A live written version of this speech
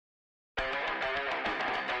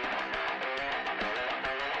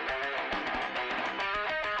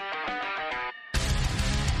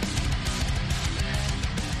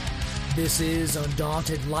This is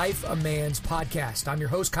Undaunted Life, a Man's Podcast. I'm your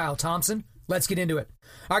host, Kyle Thompson. Let's get into it.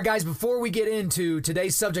 All right, guys, before we get into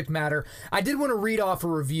today's subject matter, I did want to read off a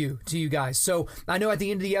review to you guys. So I know at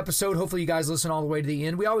the end of the episode, hopefully you guys listen all the way to the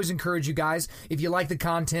end. We always encourage you guys, if you like the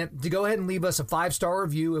content, to go ahead and leave us a 5-star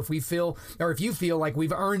review if you feel like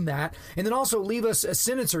we've earned that. And then also leave us a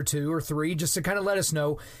sentence or 2 or 3 just to kind of let us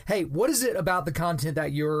know, hey, what is it about the content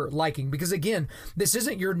that you're liking? Because again, this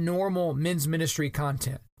isn't your normal men's ministry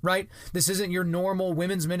content. Right? This isn't your normal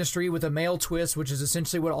women's ministry with a male twist, which is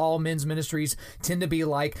essentially what all men's ministries tend to be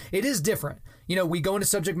like. It is different. You know, we go into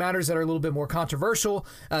subject matters that are a little bit more controversial.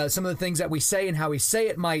 Some of the things that we say and how we say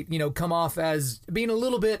it might, come off as being a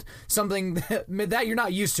little bit something that you're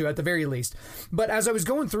not used to at the very least. But as I was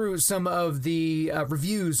going through some of the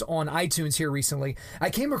reviews on iTunes here recently, I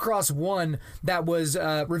came across one that was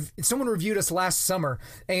someone reviewed us last summer,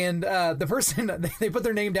 and the person, they put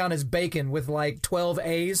their name down as Bacon with like 12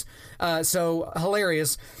 A's. So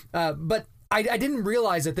hilarious. But I didn't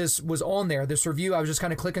realize that this was on there, this review. I was just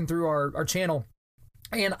kind of clicking through our channel,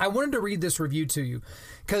 and I wanted to read this review to you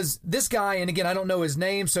because this guy, and again, I don't know his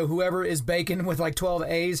name, so whoever is Bacon with like 12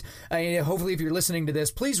 A's, hopefully if you're listening to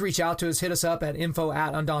this, please reach out to us, hit us up at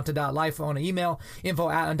info@undaunted.life on an email,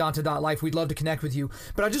 info@undaunted.life. We'd love to connect with you.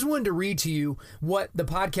 But I just wanted to read to you what the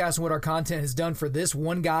podcast and what our content has done for this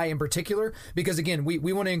one guy in particular, because again, we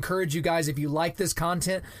want to encourage you guys, if you like this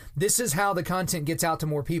content, this is how the content gets out to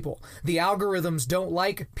more people. The algorithms don't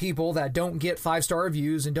like people that don't get 5-star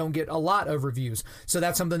reviews and don't get a lot of reviews. So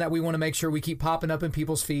that's something that we want to make sure we keep popping up in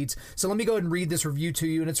people's feeds. So let me go ahead and read this review to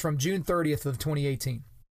you, and it's from June 30th of 2018.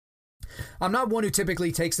 I'm not one who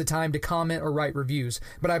typically takes the time to comment or write reviews,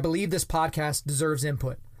 but I believe this podcast deserves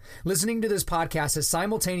input. Listening to this podcast has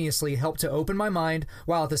simultaneously helped to open my mind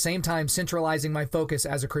while at the same time centralizing my focus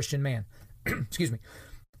as a Christian man. Excuse me.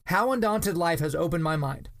 How Undaunted Life has opened my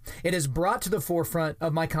mind. It has brought to the forefront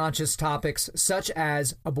of my conscious topics such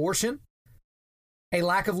as abortion, a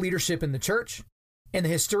lack of leadership in the church, and the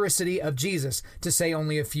historicity of Jesus, to say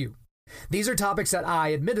only a few. These are topics that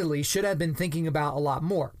I, admittedly, should have been thinking about a lot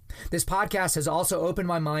more. This podcast has also opened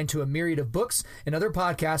my mind to a myriad of books and other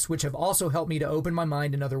podcasts which have also helped me to open my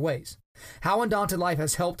mind in other ways. How Undaunted Life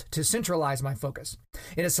has helped to centralize my focus.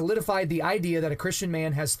 It has solidified the idea that a Christian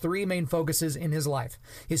man has 3 main focuses in his life: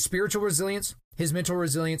 his spiritual resilience, his mental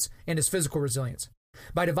resilience, and his physical resilience.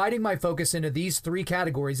 By dividing my focus into these 3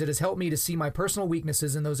 categories, it has helped me to see my personal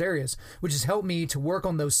weaknesses in those areas, which has helped me to work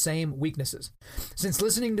on those same weaknesses. Since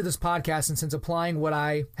listening to this podcast and since applying what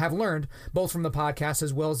I have learned, both from the podcast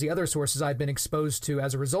as well as the other sources I've been exposed to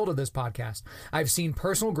as a result of this podcast, I've seen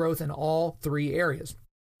personal growth in all 3 areas.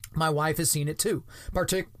 My wife has seen it too,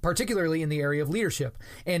 particularly in the area of leadership,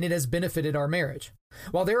 and it has benefited our marriage.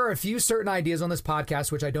 While there are a few certain ideas on this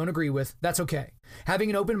podcast which I don't agree with, that's okay. Having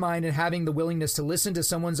an open mind and having the willingness to listen to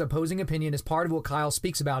someone's opposing opinion is part of what Kyle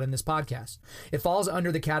speaks about in this podcast. It falls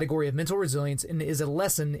under the category of mental resilience and is a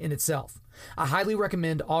lesson in itself. I highly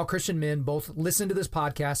recommend all Christian men both listen to this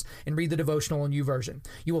podcast and read the devotional in YouVersion.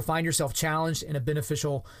 You will find yourself challenged in a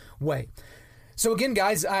beneficial way. So again,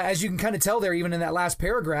 guys, as you can kind of tell there, even in that last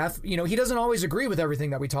paragraph, he doesn't always agree with everything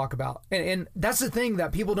that we talk about. And that's the thing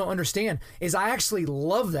that people don't understand is I actually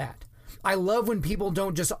love that. I love when people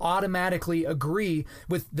don't just automatically agree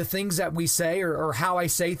with the things that we say or how I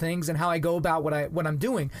say things and how I go about what I'm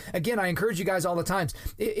doing. Again, I encourage you guys all the time.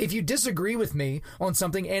 If you disagree with me on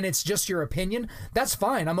something and it's just your opinion, that's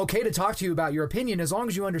fine. I'm okay to talk to you about your opinion as long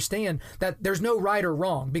as you understand that there's no right or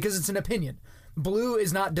wrong because it's an opinion. Blue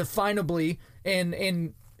is not definably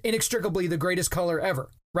and inextricably the greatest color ever,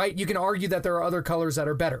 right? You can argue that there are other colors that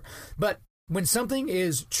are better. But when something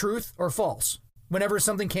is truth or false, whenever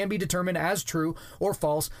something can be determined as true or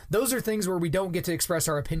false, those are things where we don't get to express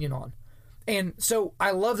our opinion on. And so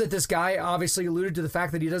I love that this guy obviously alluded to the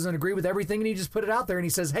fact that he doesn't agree with everything and he just put it out there and he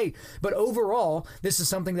says, hey, but overall, this is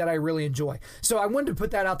something that I really enjoy. So I wanted to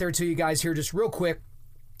put that out there to you guys here just real quick.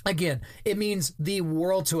 Again, it means the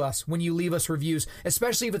world to us when you leave us reviews,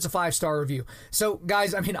 especially if it's a 5-star review. So,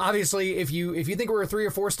 guys, I mean, obviously, if you think we're a 3 or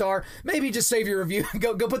 4-star, maybe just save your review.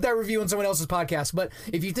 Go put that review on someone else's podcast. But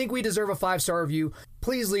if you think we deserve a 5-star review,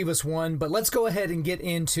 please leave us one. But let's go ahead and get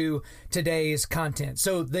into today's content.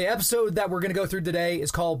 So, the episode that we're going to go through today is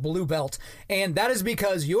called Blue Belt, and that is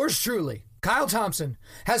because yours truly, Kyle Thompson,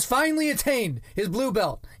 has finally attained his blue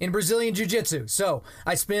belt in Brazilian Jiu-Jitsu. So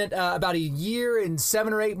I spent about a year and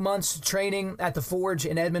 7 or 8 months training at the Forge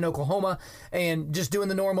in Edmond, Oklahoma, and just doing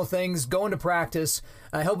the normal things, going to practice,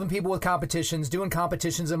 helping people with competitions, doing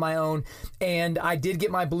competitions of my own. And I did get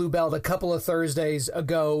my blue belt a couple of Thursdays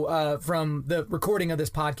ago from the recording of this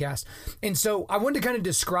podcast. And so I wanted to kind of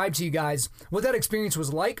describe to you guys what that experience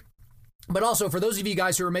was like, But also, for those of you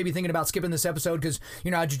guys who are maybe thinking about skipping this episode because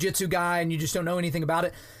you're not a jiu-jitsu guy and you just don't know anything about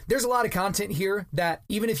it, there's a lot of content here that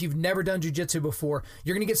even if you've never done jiu-jitsu before,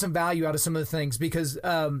 you're going to get some value out of some of the things because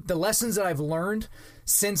the lessons that I've learned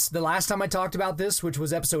since the last time I talked about this, which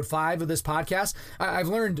was episode 5 of this podcast, I've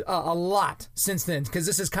learned a lot since then because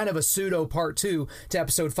this is kind of a pseudo part 2 to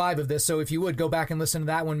episode 5 of this. So if you would go back and listen to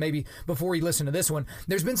that one maybe before you listen to this one,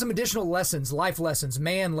 there's been some additional lessons, life lessons,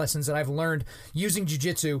 man lessons that I've learned using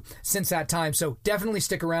jiu-jitsu since that time. So definitely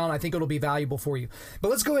stick around. I think it'll be valuable for you. But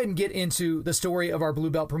let's go ahead and get into the story of our blue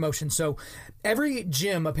belt promotion. So every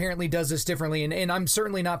gym apparently does this differently. And I'm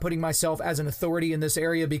certainly not putting myself as an authority in this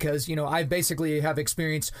area because, I basically have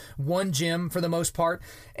experienced one gym for the most part.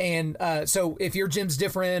 And so if your gym's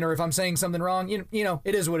different or if I'm saying something wrong,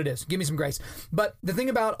 it is what it is. Give me some grace. But the thing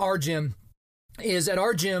about our gym is at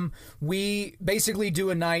our gym, we basically do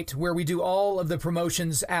a night where we do all of the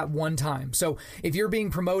promotions at one time. So if you're being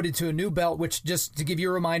promoted to a new belt, which just to give you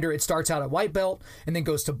a reminder, it starts out at white belt and then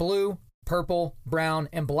goes to blue, purple, brown,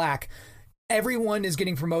 and black. Everyone is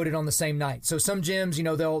getting promoted on the same night. So some gyms,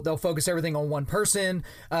 they'll focus everything on one person,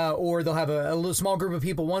 or they'll have a little small group of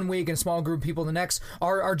people one week and a small group of people the next.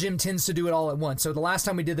 Our gym tends to do it all at once. So the last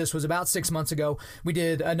time we did this was about 6 months ago. We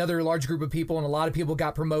did another large group of people, and a lot of people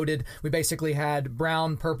got promoted. We basically had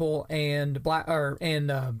brown, purple, and black,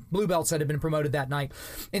 blue belts that had been promoted that night.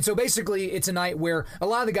 And so basically, it's a night where a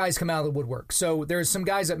lot of the guys come out of the woodwork. So there's some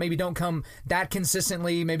guys that maybe don't come that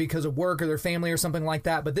consistently, maybe because of work or their family or something like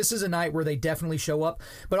that. But this is a night where they definitely show up,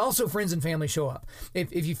 but also friends and family show up.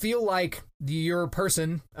 If you feel like your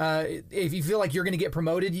person, if you feel like you're going to get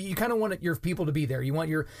promoted, you kind of want your people to be there. You want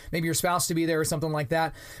maybe your spouse to be there or something like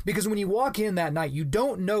that. Because when you walk in that night, you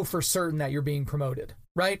don't know for certain that you're being promoted,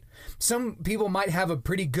 right? Some people might have a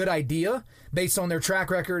pretty good idea based on their track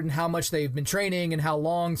record and how much they've been training and how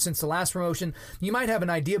long since the last promotion. You might have an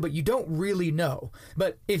idea, but you don't really know.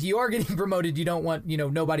 But if you are getting promoted, you don't want,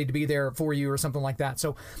 nobody to be there for you or something like that.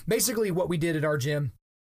 So basically what we did at our gym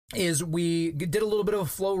is we did a little bit of a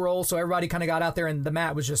flow roll. So everybody kind of got out there and the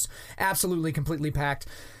mat was just absolutely completely packed.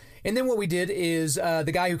 And then what we did is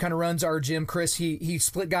the guy who kind of runs our gym, Chris, he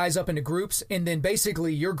split guys up into groups. And then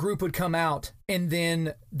basically your group would come out and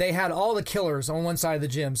then they had all the killers on one side of the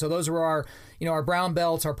gym. So those were our brown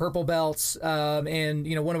belts, our purple belts,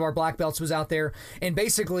 and one of our black belts was out there. And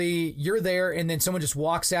basically you're there and then someone just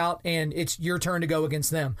walks out and it's your turn to go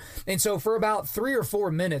against them. And so for about 3 or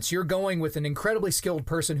 4 minutes, you're going with an incredibly skilled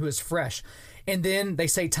person who is fresh. And then they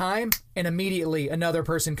say time, and immediately another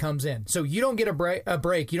person comes in. So you don't get a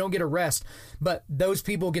break, you don't get a rest, but those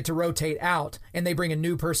people get to rotate out, and they bring a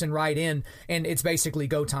new person right in, and it's basically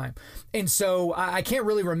go time. And so I can't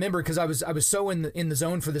really remember because I was so in the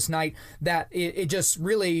zone for this night that it just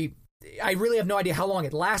really. I really have no idea how long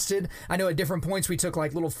it lasted. I know at different points we took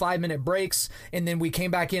like little 5-minute breaks and then we came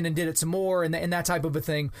back in and did it some more and that type of a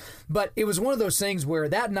thing. But it was one of those things where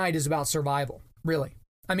that night is about survival, really.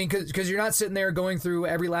 I mean, because you're not sitting there going through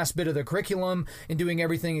every last bit of the curriculum and doing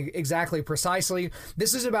everything exactly precisely.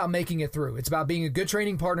 This is about making it through. It's about being a good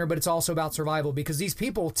training partner, but it's also about survival because these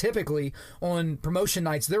people typically on promotion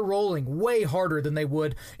nights, they're rolling way harder than they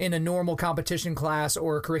would in a normal competition class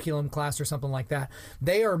or a curriculum class or something like that.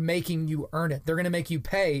 They are making you earn it. They're going to make you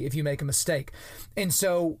pay if you make a mistake. And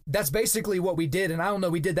so that's basically what we did. And I don't know,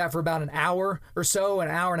 we did that for about an hour or so, an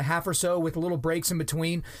hour and a half or so with little breaks in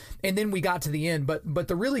between. And then we got to the end. But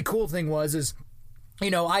the really cool thing was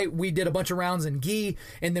we did a bunch of rounds in gi,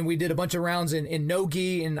 and then we did a bunch of rounds in no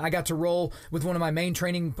gi, and I got to roll with one of my main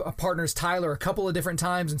training partners, Tyler, a couple of different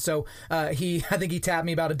times, and so I think he tapped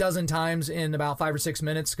me about a dozen times in about 5 or 6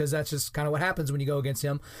 minutes because that's just kind of what happens when you go against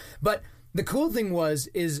him. But the cool thing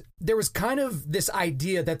is there was kind of this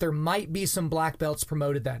idea that there might be some black belts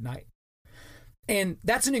promoted that night. And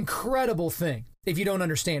that's an incredible thing if you don't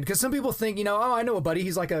understand. Because some people think, I know a buddy,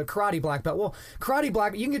 he's like a karate black belt. Well, you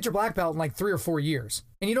can get your black belt in like 3 or 4 years.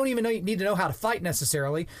 And you don't even need to know how to fight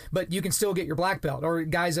necessarily, but you can still get your black belt. Or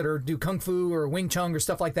guys that do kung fu or Wing Chun or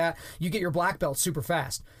stuff like that, you get your black belt super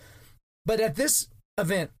fast. But at this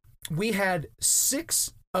event, we had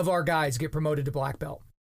 6 of our guys get promoted to black belt.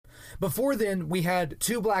 Before then, we had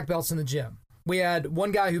 2 black belts in the gym. We had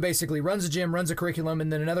one guy who basically runs a gym, runs a curriculum,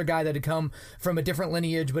 and then another guy that had come from a different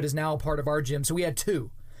lineage but is now a part of our gym. So we had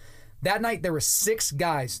 2. That night, there were 6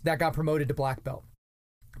 guys that got promoted to black belt.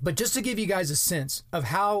 But just to give you guys a sense of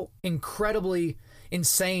how incredibly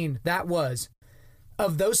insane that was,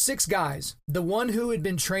 of those 6 guys, the one who had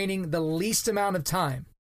been training the least amount of time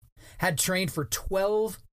had trained for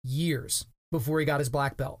 12 years before he got his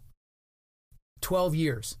black belt. 12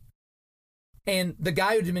 years. And the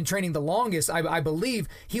guy who'd been training the longest, I believe,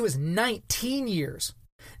 he was 19 years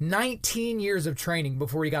 19 years of training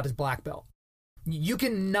before he got his black belt. You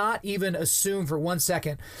cannot even assume for 1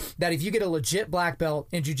 second that if you get a legit black belt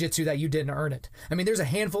in jiu-jitsu that you didn't earn it. I mean, there's a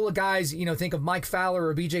handful of guys, think of Mike Fowler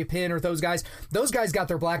or BJ Penn or those guys. Those guys got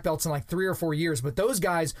their black belts in like 3 or 4 years, but those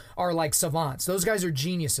guys are like savants. Those guys are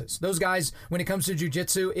geniuses. Those guys, when it comes to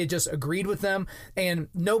jiu-jitsu, it just agreed with them, and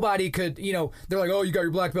nobody could, they're like, oh, you got your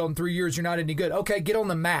black belt in 3 years, you're not any good. Okay, get on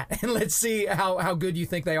the mat and let's see how good you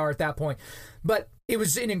think they are at that point. But it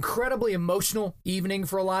was an incredibly emotional evening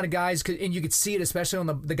for a lot of guys, and you could see it especially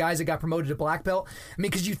on the guys that got promoted to black belt. I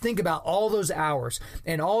mean, because you think about all those hours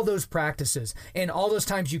and all those practices and all those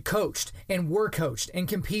times you coached and were coached and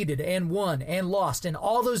competed and won and lost and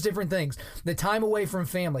all those different things. The time away from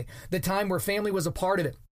family, the time where family was a part of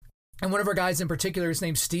it. And one of our guys in particular, his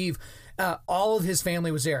name's Steve, all of his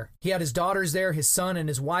family was there. He had his daughters there, his son and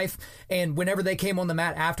his wife. And whenever they came on the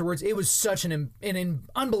mat afterwards, it was such an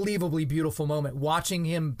unbelievably beautiful moment watching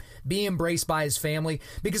him be embraced by his family,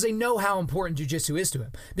 because they know how important jiu-jitsu is to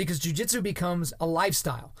him, because jiu-jitsu becomes a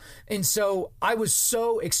lifestyle. And so I was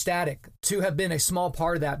so ecstatic to have been a small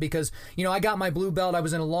part of that, because, I got my blue belt. I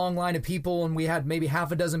was in a long line of people, and we had maybe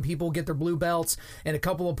half a dozen people get their blue belts and a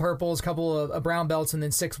couple of purples, a couple of brown belts, and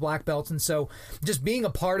then 6 black belts. And so just being a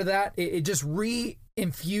part of that, it just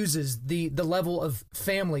re-infuses the level of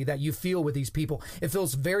family that you feel with these people. It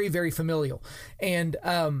feels very, very familial. And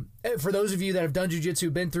for those of you that have done jiu-jitsu,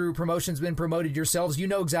 been through promotions, been promoted yourselves, you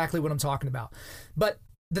know exactly what I'm talking about. But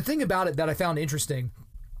the thing about it that I found interesting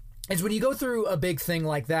is when you go through a big thing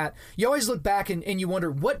like that, you always look back and you wonder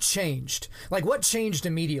what changed. Like, what changed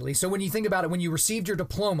immediately? So when you think about it, when you received your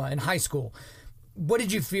diploma in high school, what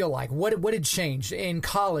did you feel like? What had changed in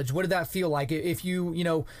college? What did that feel like? If you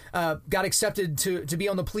got accepted to be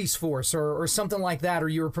on the police force or something like that, or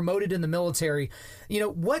you were promoted in the military,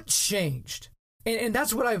 what changed? And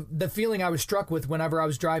that's what the feeling I was struck with whenever I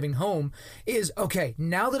was driving home is, okay,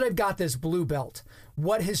 now that I've got this blue belt,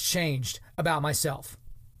 what has changed about myself?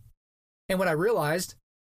 And what I realized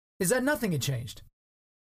is that nothing had changed.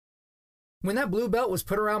 When that blue belt was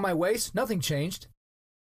put around my waist, nothing changed.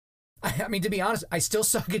 I mean, to be honest, I still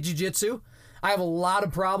suck at jiu-jitsu. I have a lot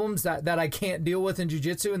of problems that I can't deal with in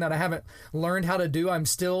jiu-jitsu and that I haven't learned how to do. I'm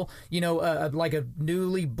still, like a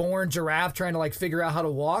newly born giraffe trying to figure out how to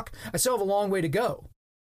walk. I still have a long way to go.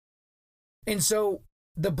 And so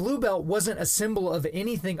the blue belt wasn't a symbol of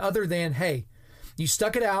anything other than, hey, you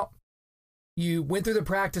stuck it out, you went through the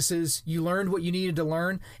practices, you learned what you needed to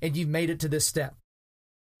learn, and you've made it to this step.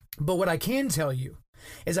 But what I can tell you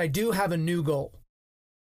is I do have a new goal.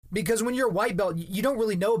 Because when you're a white belt, you don't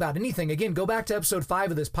really know about anything. Again, go back to episode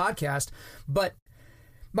 5 of this podcast. But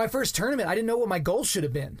my first tournament, I didn't know what my goal should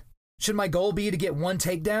have been. Should my goal be to get one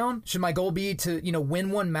takedown? Should my goal be to,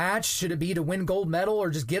 win one match? Should it be to win gold medal or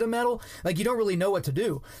just get a medal? You don't really know what to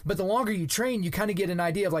do. But the longer you train, you kind of get an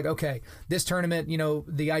idea of okay, this tournament,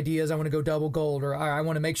 the idea is I want to go double gold, or I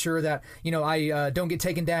want to make sure that, I don't get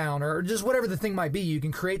taken down, or just whatever the thing might be. You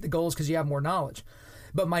can create the goals because you have more knowledge.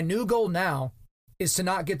 But my new goal now is to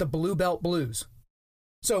not get the blue belt blues.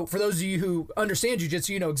 So for those of you who understand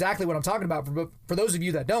jiu-jitsu, you know exactly what I'm talking about. For those of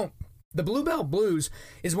you that don't, the blue belt blues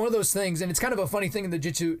is one of those things, and it's kind of a funny thing in the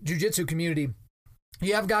jiu-jitsu community.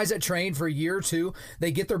 You have guys that train for a year or two,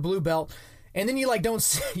 they get their blue belt, and then you don't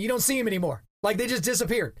see them anymore. They just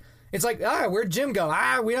disappeared. It's where'd Jim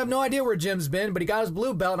go? We have no idea where Jim's been, but he got his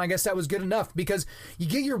blue belt, and I guess that was good enough, because you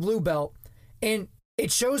get your blue belt, and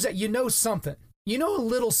it shows that you know something. You know a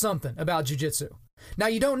little something about jiu-jitsu. Now,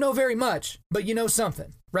 you don't know very much, but you know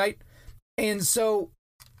something, right? And so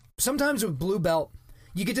sometimes with blue belt,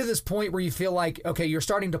 you get to this point where you feel like, okay, you're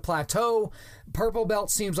starting to plateau. Purple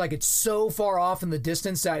belt seems like it's so far off in the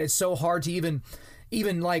distance that it's so hard to even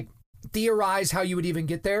theorize how you would even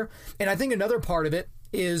get there. And I think another part of it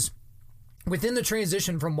is within the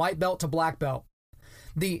transition from white belt to black belt,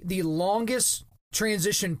 the longest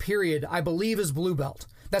transition period, I believe, is blue belt.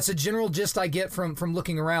 That's a general gist I get from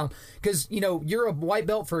looking around, because, you're a white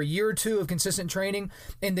belt for a year or two of consistent training.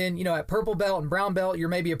 And then, at purple belt and brown belt, you're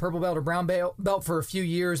maybe a purple belt or brown belt for a few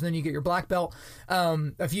years. And then you get your black belt,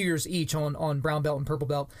 a few years each on brown belt and purple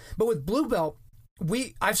belt. But with blue belt,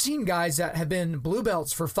 I've seen guys that have been blue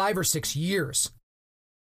belts for 5 or 6 years.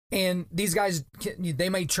 And these guys, they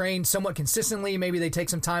may train somewhat consistently. Maybe they take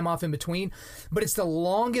some time off in between, but it's the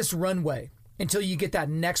longest runway until you get that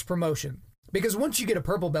next promotion. Because once you get a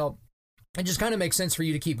purple belt, it just kind of makes sense for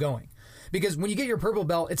you to keep going. Because when you get your purple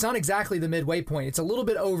belt, it's not exactly the midway point. It's a little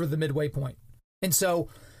bit over the midway point. And so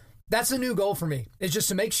that's a new goal for me, is just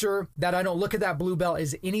to make sure that I don't look at that blue belt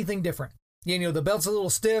as anything different. The belt's a little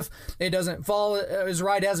stiff. It doesn't fall as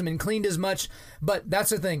right, hasn't been cleaned as much. But that's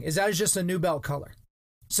the thing, is that is just a new belt color.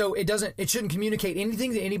 So it shouldn't communicate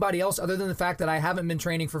anything to anybody else other than the fact that I haven't been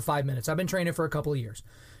training for 5 minutes. I've been training for a couple of years.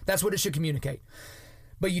 That's what it should communicate.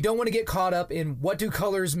 But you don't want to get caught up in what do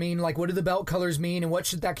colors mean, like what do the belt colors mean, and what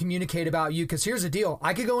should that communicate about you? Because here's the deal.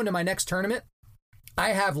 I could go into my next tournament. I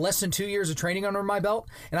have less than 2 years of training under my belt,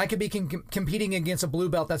 and I could be competing against a blue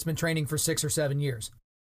belt that's been training for 6 or 7 years.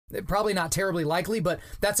 Probably not terribly likely, but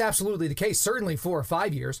that's absolutely the case, certainly 4 or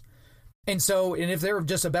 5 years. And if they're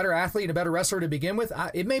just a better athlete and a better wrestler to begin with,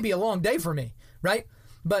 it may be a long day for me, right?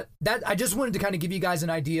 But I just wanted to kind of give you guys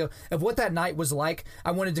an idea of what that night was like.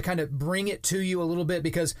 I wanted to kind of bring it to you a little bit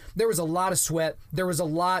because there was a lot of sweat. There was a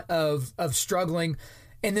lot of struggling.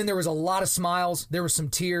 And then there was a lot of smiles. There were some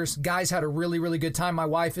tears. Guys had a really, really good time. My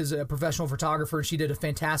wife is a professional photographer, and she did a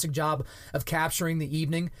fantastic job of capturing the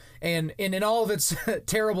evening. And in all of its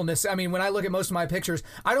terribleness, I mean, when I look at most of my pictures,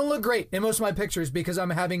 I don't look great in most of my pictures because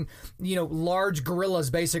I'm having, large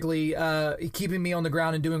gorillas basically keeping me on the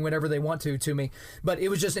ground and doing whatever they want to me. But it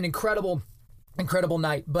was just an incredible, incredible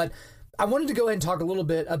night. But I wanted to go ahead and talk a little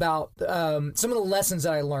bit about some of the lessons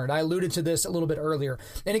that I learned. I alluded to this a little bit earlier.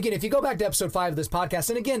 And again, if you go back to episode 5 of this podcast,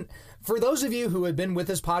 and again, for those of you who have been with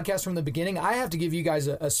this podcast from the beginning, I have to give you guys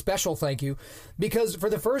a special thank you because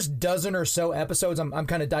for the first dozen or so episodes, I'm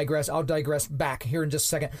kind of digress. I'll digress back here in just a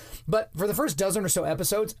second. But for the first dozen or so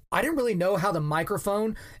episodes, I didn't really know how the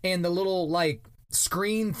microphone and the little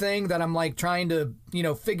screen thing that I'm trying to,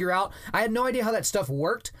 figure out. I had no idea how that stuff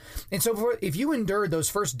worked. And so if you endured those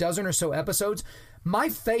first dozen or so episodes, my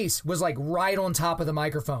face was right on top of the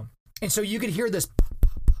microphone. And so you could hear this,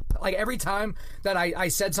 every time that I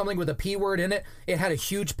said something with a P word in it, it had a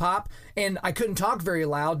huge pop and I couldn't talk very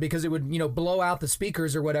loud because it would, blow out the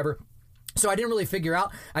speakers or whatever. So I didn't really figure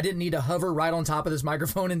out, I didn't need to hover right on top of this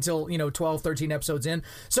microphone until, 12, 13 episodes in.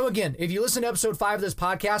 So again, if you listen to episode 5 of this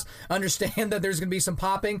podcast, understand that there's going to be some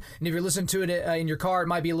popping. And if you're listening to it in your car, it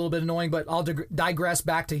might be a little bit annoying, but I'll digress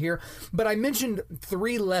back to here. But I mentioned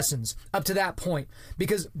 3 lessons up to that point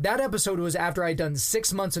because that episode was after I'd done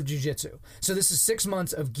 6 months of jiu-jitsu. So this is 6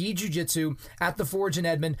 months of gi jiu-jitsu at the Forge in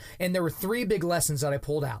Edmond. And there were 3 big lessons that I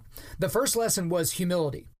pulled out. The first lesson was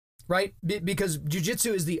humility. Right? Because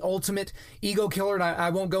jiu-jitsu is the ultimate ego killer, and I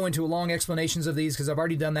won't go into long explanations of these because I've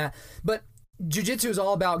already done that, but jiu-jitsu is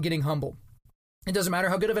all about getting humble. It doesn't matter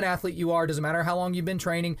how good of an athlete you are. It doesn't matter how long you've been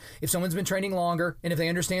training. If someone's been training longer and if they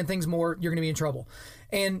understand things more, you're going to be in trouble.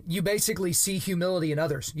 And you basically see humility in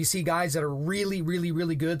others. You see guys that are really, really,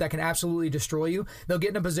 really good that can absolutely destroy you. They'll get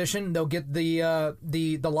in a position, they'll get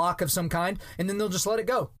the lock of some kind, and then they'll just let it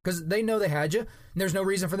go because they know they had you. And there's no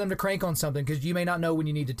reason for them to crank on something because you may not know when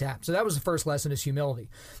you need to tap. So that was the first lesson, is humility.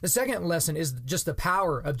 The second lesson is just the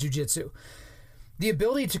power of jiu-jitsu. The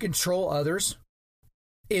ability to control others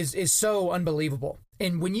is so unbelievable.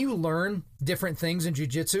 And when you learn different things in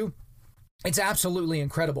jiu-jitsu, it's absolutely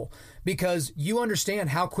incredible because you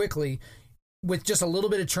understand how quickly, with just a little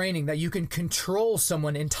bit of training, that you can control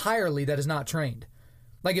someone entirely that is not trained.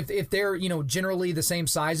 If they're, generally the same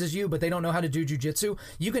size as you, but they don't know how to do jiu-jitsu,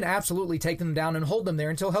 you can absolutely take them down and hold them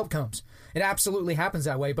there until help comes. It absolutely happens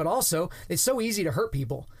that way. But also, it's so easy to hurt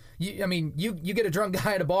people. You get a drunk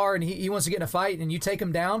guy at a bar and he wants to get in a fight and you take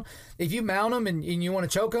him down. If you mount him and you want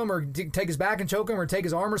to choke him or take his back and choke him or take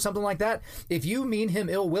his arm or something like that, if you mean him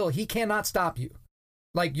ill will, he cannot stop you.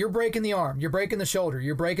 You're breaking the arm, you're breaking the shoulder,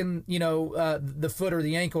 you're breaking, the foot or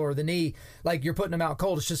the ankle or the knee. You're putting them out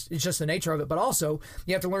cold. It's just the nature of it. But also,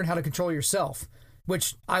 you have to learn how to control yourself,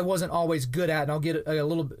 which I wasn't always good at, and I'll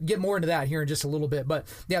get more into that here in just a little bit. But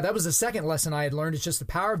yeah, that was the second lesson I had learned, is just the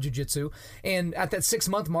power of jiu-jitsu. And at that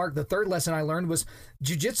 6-month mark, the third lesson I learned was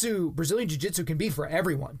jiu-jitsu, Brazilian jiu-jitsu can be for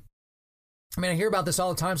everyone. I mean, I hear about this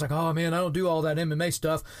all the time. It's oh man, I don't do all that MMA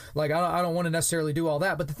stuff. I don't want to necessarily do all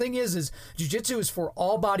that. But the thing is jiu-jitsu is for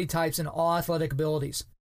all body types and all athletic abilities.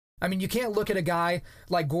 I mean, you can't look at a guy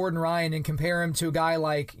like Gordon Ryan and compare him to a guy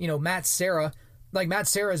like, Matt Serra. Matt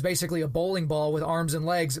Serra is basically a bowling ball with arms and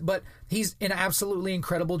legs, but he's an absolutely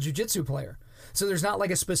incredible jiu-jitsu player. So there's not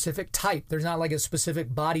a specific type. There's not a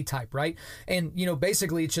specific body type, right? And,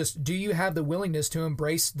 basically it's just, do you have the willingness to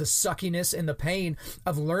embrace the suckiness and the pain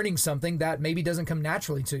of learning something that maybe doesn't come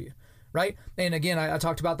naturally to you, right? And again, I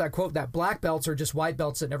talked about that quote, that black belts are just white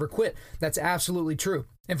belts that never quit. That's absolutely true.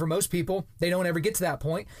 And for most people, they don't ever get to that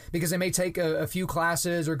point because they may take a few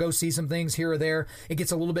classes or go see some things here or there. It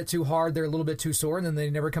gets a little bit too hard. They're a little bit too sore, and then they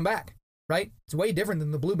never come back. Right? It's way different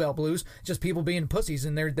than the blue belt blues. Just people being pussies,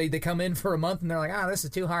 and they come in for a month and they're like, this is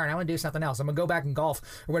too hard. I want to do something else. I'm going to go back and golf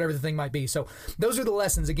or whatever the thing might be. So those are the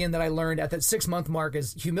lessons, again, that I learned at that 6-month mark,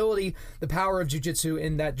 is humility, the power of jiu-jitsu,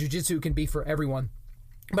 and that jiu-jitsu can be for everyone.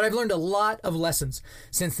 But I've learned a lot of lessons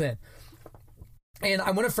since then. And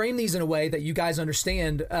I want to frame these in a way that you guys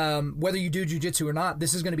understand, whether you do jiu-jitsu or not,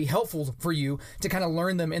 this is going to be helpful for you to kind of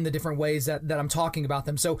learn them in the different ways that I'm talking about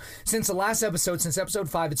them. So since the last episode, since episode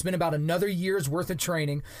 5, it's been about another year's worth of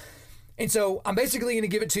training. And so I'm basically going to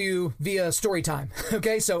give it to you via story time.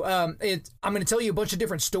 Okay, so I'm going to tell you a bunch of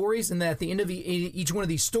different stories, and then at the end of each one of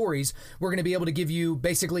these stories, we're going to be able to give you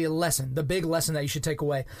basically a lesson, the big lesson that you should take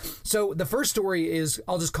away. So the first story is,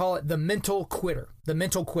 I'll just call it the mental quitter. The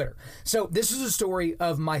mental quitter. So this is a story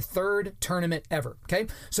of my third tournament ever. Okay,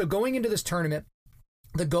 so going into this tournament,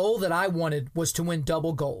 the goal that I wanted was to win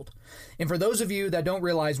double gold. And for those of you that don't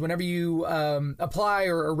realize, whenever you apply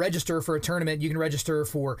or register for a tournament, you can register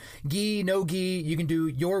for gi, no gi. You can do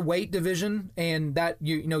your weight division, and that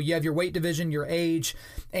you have your weight division, your age,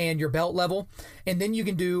 and your belt level. And then you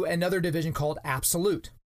can do another division called absolute.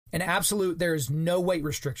 In absolute, there's no weight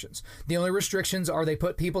restrictions. The only restrictions are they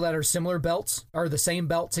put people that are similar belts or the same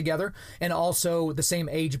belt together, and also the same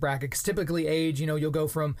age bracket. Because typically age, you'll go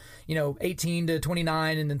from, 18 to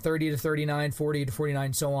 29, and then 30 to 39, 40 to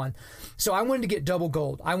 49, so on. So I wanted to get double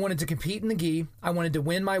gold. I wanted to compete in the gi. I wanted to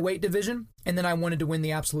win my weight division, and then I wanted to win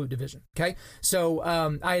the absolute division. Okay. So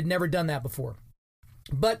I had never done that before.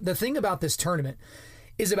 But the thing about this tournament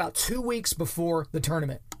is about 2 weeks before the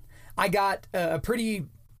tournament, I got a pretty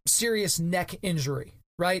serious neck injury,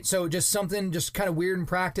 right? So just something just kind of weird in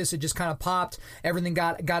practice. It just kind of popped. Everything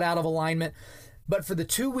got out of alignment. But for the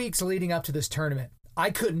 2 weeks leading up to this tournament, I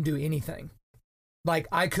couldn't do anything. Like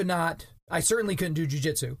I certainly couldn't do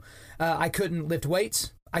jiu-jitsu. I couldn't lift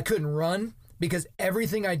weights. I couldn't run because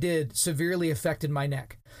everything I did severely affected my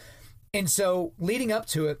neck. And so leading up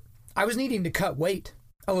to it, I was needing to cut weight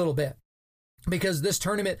a little bit. Because this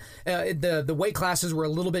tournament, the weight classes were a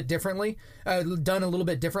little bit differently, done a little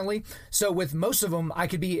bit differently. So with most of them, I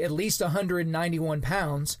could be at least 191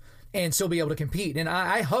 pounds and still be able to compete. And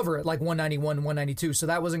I hover at like 191, 192, so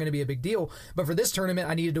that wasn't going to be a big deal. But for this tournament,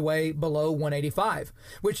 I needed to weigh below 185,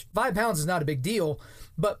 which 5 pounds is not a big deal.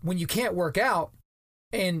 But when you can't work out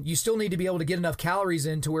and you still need to be able to get enough calories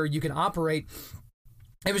in to where you can operate,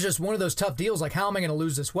 it was just one of those tough deals. Like, how am I going to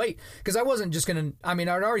lose this weight? Because I wasn't just going to, I'd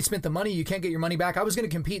already spent the money. You can't get your money back. I was going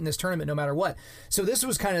to compete in this tournament no matter what. So this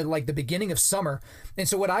was kind of like the beginning of summer. And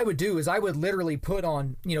so what I would do is I would literally put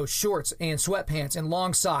on, shorts and sweatpants and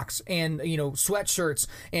long socks and, sweatshirts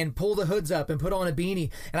and pull the hoods up and put on a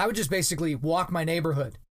beanie. And I would just basically walk my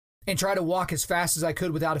neighborhood and try to walk as fast as I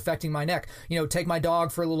could without affecting my neck. Take my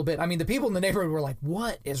dog for a little bit. The people in the neighborhood were like,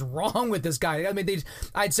 what is wrong with this guy?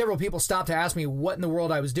 I had several people stop to ask me what in the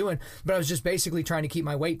world I was doing, but I was just basically trying to keep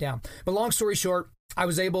my weight down. But long story short, I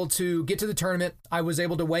was able to get to the tournament. I was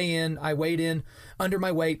able to weigh in. I weighed in under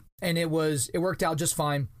my weight, and it worked out just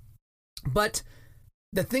fine. But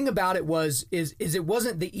the thing about it is it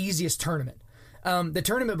wasn't the easiest tournament. The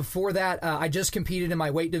tournament before that, I just competed in my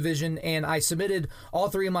weight division, and I submitted all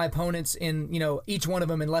 3 of my opponents in, each one of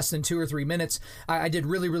them in less than 2 or 3 minutes. I did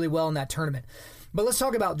really, really well in that tournament. But let's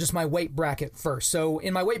talk about just my weight bracket first. So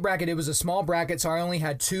in my weight bracket, it was a small bracket, so I only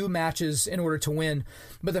had 2 matches in order to win.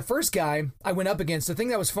 But the first guy I went up against, the thing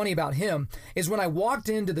that was funny about him is when I walked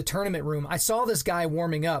into the tournament room, I saw this guy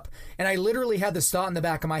warming up, and I literally had this thought in the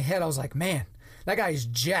back of my head. I was like, man, that guy is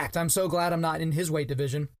jacked. I'm so glad I'm not in his weight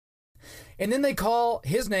division. And then they call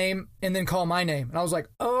his name and then call my name. And I was like,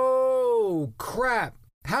 oh, crap.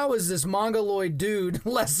 How is this mongoloid dude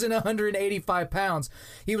less than 185 pounds?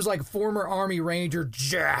 He was like former Army Ranger,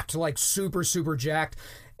 jacked, like super, super jacked.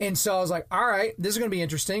 And so I was like, all right, this is going to be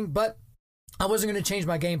interesting. But I wasn't going to change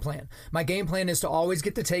my game plan. My game plan is to always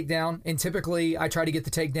get the takedown, and typically I try to get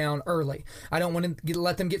the takedown early. I don't want to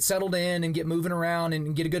let them get settled in and get moving around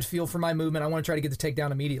and get a good feel for my movement. I want to try to get the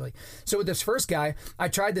takedown immediately. So with this first guy, I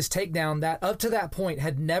tried this takedown that up to that point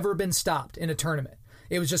had never been stopped in a tournament.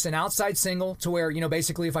 It was just an outside single to where,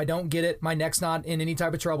 basically if I don't get it, my neck's not in any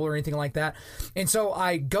type of trouble or anything like that. And so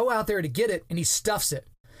I go out there to get it, and he stuffs it.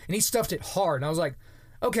 And he stuffed it hard. And I was like,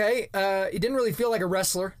 okay, it didn't really feel like a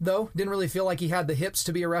wrestler, though. Didn't really feel like he had the hips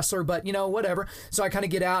to be a wrestler, but, whatever. So I kind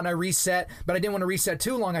of get out and I reset, but I didn't want to reset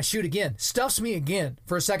too long. I shoot again. Stuffs me again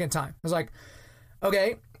for a second time. I was like,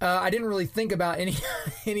 okay, I didn't really think about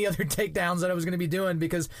any other takedowns that I was going to be doing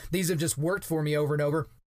because these have just worked for me over and over.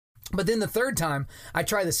 But then the third time, I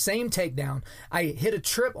try the same takedown. I hit a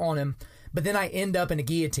trip on him, but then I end up in a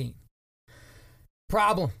guillotine.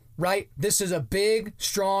 Problem. Right? This is a big,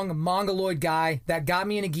 strong, mongoloid guy that got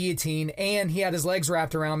me in a guillotine, and he had his legs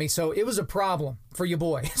wrapped around me, so it was a problem for your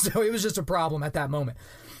boy. So it was just a problem at that moment.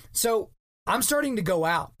 So I'm starting to go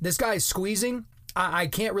out. This guy is squeezing. I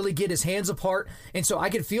can't really get his hands apart, and so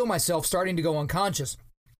I could feel myself starting to go unconscious.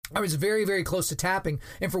 I was very, very close to tapping,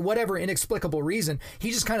 and for whatever inexplicable reason,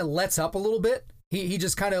 he just kind of lets up a little bit, He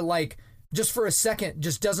just kind of like, just for a second,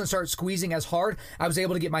 just doesn't start squeezing as hard. I was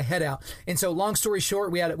able to get my head out. And so long story short,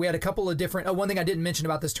 we had a couple of different, one thing I didn't mention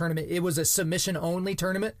about this tournament, it was a submission only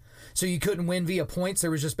tournament. So you couldn't win via points.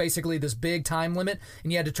 There was just basically this big time limit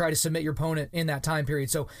and you had to try to submit your opponent in that time period.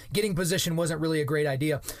 So getting position wasn't really a great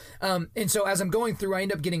idea. And so as I'm going through, I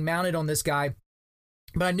end up getting mounted on this guy.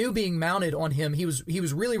 But I knew being mounted on him, he was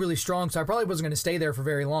really, really strong, so I probably wasn't going to stay there for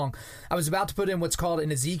very long. I was about to put in what's called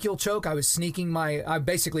an Ezekiel choke. I was sneaking I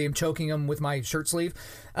basically am choking him with my shirt sleeve,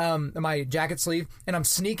 my jacket sleeve, and I'm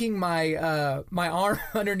sneaking my arm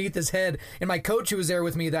underneath his head. And my coach who was there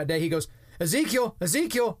with me that day, he goes,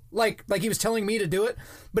 Ezekiel, like he was telling me to do it.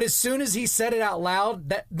 But as soon as he said it out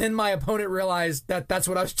loud, then my opponent realized that that's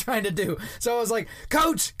what I was trying to do. So I was like,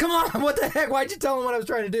 Coach, come on, what the heck? Why'd you tell him what I was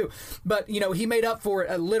trying to do? But, he made up for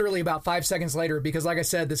it literally about 5 seconds later because, like I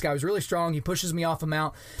said, this guy was really strong. He pushes me off a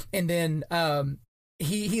mount. And then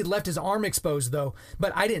he left his arm exposed, though,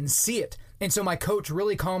 but I didn't see it. And so my coach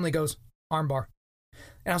really calmly goes, armbar.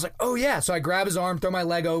 And I was like, oh, yeah. So I grab his arm, throw my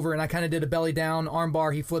leg over, and I kind of did a belly down arm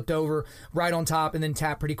bar. He flipped over right on top and then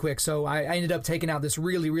tapped pretty quick. So I ended up taking out this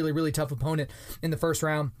really, really, really tough opponent in the first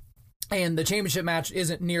round. And the championship match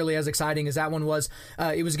isn't nearly as exciting as that one was.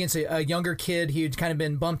 It was against a younger kid. He had kind of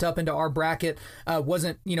been bumped up into our bracket,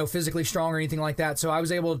 wasn't, physically strong or anything like that. So I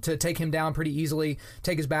was able to take him down pretty easily,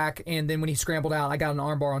 take his back. And then when he scrambled out, I got an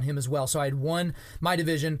armbar on him as well. So I had won my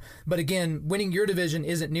division. But again, winning your division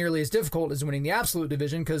isn't nearly as difficult as winning the absolute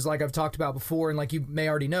division because like I've talked about before, and like you may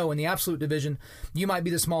already know, in the absolute division, you might be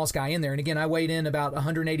the smallest guy in there. And again, I weighed in about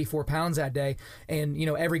 184 pounds that day. And,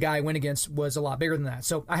 every guy I went against was a lot bigger than that.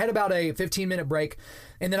 So I had about a 15-minute break,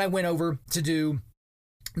 and then I went over to do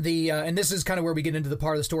and this is kind of where we get into the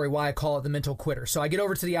part of the story why I call it the mental quitter. So I get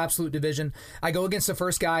over to the absolute division. I go against the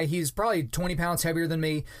first guy. He's probably 20 pounds heavier than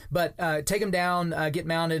me, but take him down, get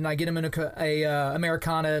mounted, and I get him in a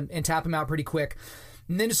Americana and tap him out pretty quick.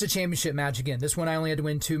 And then it's a championship match again. This one I only had to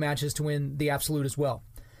win 2 matches to win the absolute as well.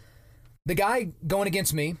 The guy going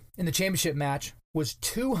against me in the championship match was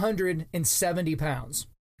 270 pounds.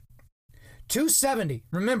 270.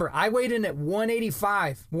 Remember, I weighed in at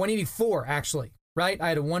 185, 184 actually, right? I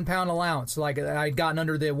had a 1 pound allowance, like I'd gotten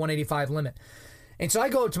under the 185 limit. And so I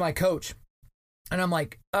go up to my coach and I'm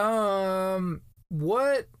like,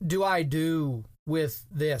 what do I do with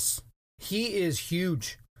this? He is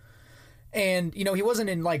huge. And, he wasn't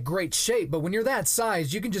in like great shape, but when you're that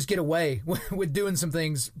size, you can just get away with doing some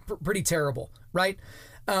things pretty terrible, right?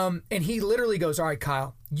 And he literally goes, all right,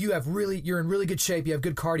 Kyle, you're in really good shape. You have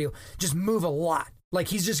good cardio. Just move a lot. Like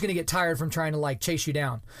he's just going to get tired from trying to like chase you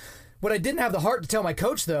down. What I didn't have the heart to tell my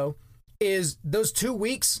coach though, is those 2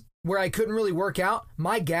 weeks where I couldn't really work out,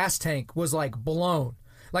 my gas tank was like blown.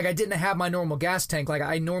 Like I didn't have my normal gas tank. Like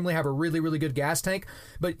I normally have a really, really good gas tank.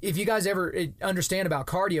 But if you guys ever understand about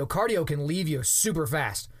cardio can leave you super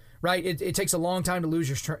fast, right? It takes a long time to lose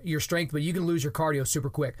your strength, but you can lose your cardio super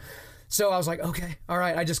quick. So I was like, okay, all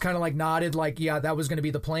right. I just kind of like nodded like, yeah, that was going to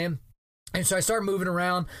be the plan. And so I start moving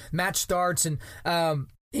around, match starts, and, I'm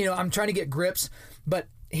trying to get grips. But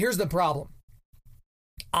here's the problem.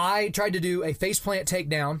 I tried to do a faceplant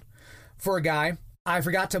takedown for a guy. I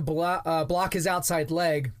forgot to block his outside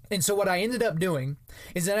leg. And so what I ended up doing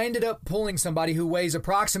is that I ended up pulling somebody who weighs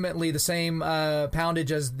approximately the same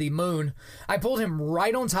poundage as the moon. I pulled him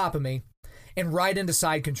right on top of me and right into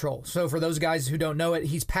side control. So for those guys who don't know it,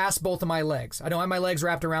 he's past both of my legs. I don't have my legs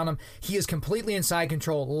wrapped around him. He is completely in side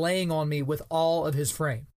control, laying on me with all of his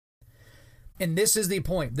frame. And this is the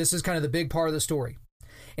point. This is kind of the big part of the story.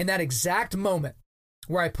 In that exact moment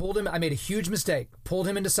where I pulled him, I made a huge mistake, pulled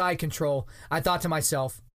him into side control. I thought to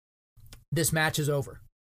myself, this match is over.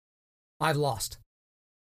 I've lost.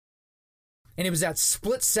 And it was that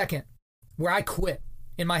split second where I quit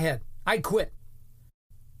in my head. I quit.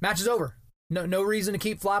 Match is over. No reason to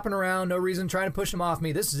keep flopping around. No reason trying to push him off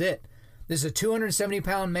me. This is it. This is a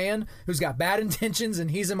 270-pound man who's got bad intentions,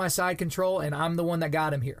 and he's in my side control, and I'm the one that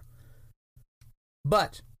got him here.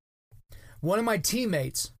 But one of my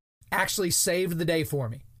teammates actually saved the day for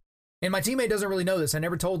me. And my teammate doesn't really know this. I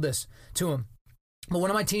never told this to him. But one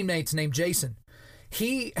of my teammates named Jason,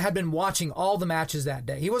 he had been watching all the matches that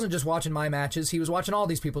day. He wasn't just watching my matches. He was watching all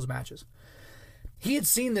these people's matches. He had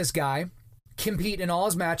seen this guy compete in all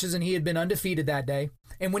his matches, and he had been undefeated that day.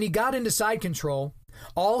 And when he got into side control,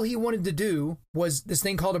 all he wanted to do was this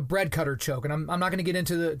thing called a bread cutter choke. And I'm not going to get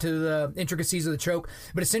into the intricacies of the choke,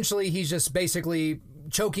 but essentially he's just basically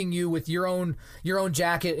choking you with your own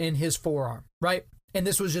jacket in his forearm, right? And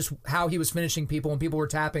this was just how he was finishing people, and people were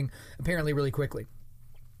tapping apparently really quickly.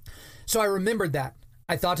 So I remembered that.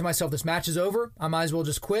 I thought to myself, this match is over. I might as well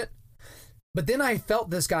just quit. But then I felt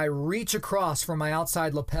this guy reach across from my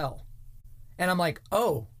outside lapel. And I'm like,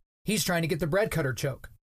 oh, he's trying to get the bread cutter choke.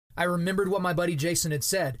 I remembered what my buddy Jason had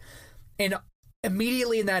said. And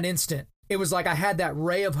immediately in that instant, it was like I had that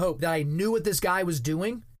ray of hope that I knew what this guy was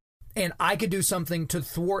doing and I could do something to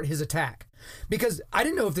thwart his attack. Because I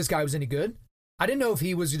didn't know if this guy was any good. I didn't know if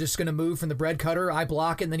he was just going to move from the bread cutter, I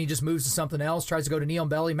block it, and then he just moves to something else, tries to go to knee on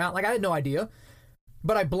belly, mount. Like, I had no idea.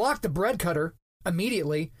 But I blocked the bread cutter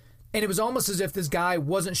immediately, and it was almost as if this guy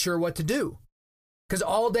wasn't sure what to do. Because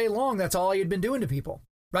all day long, that's all he had been doing to people,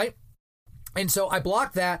 right? And so I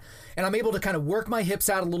blocked that, and I'm able to kind of work my hips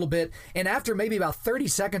out a little bit. And after maybe about 30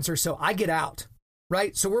 seconds or so, I get out,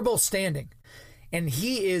 right? So we're both standing, and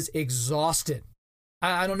he is exhausted.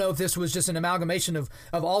 I don't know if this was just an amalgamation of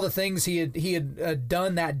all the things he had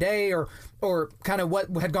done that day or kind of what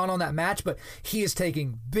had gone on that match, but he is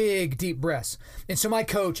taking big, deep breaths. And so my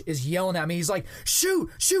coach is yelling at me. He's like, shoot,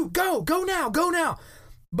 go now.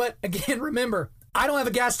 But again, remember, I don't have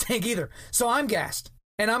a gas tank either. So I'm gassed.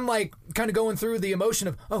 And I'm like kind of going through the emotion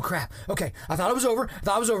of, oh crap, okay, I thought it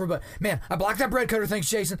was over, but man, I blocked that bread cutter, thanks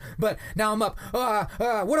Jason, but now I'm up.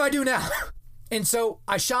 What do I do now? And so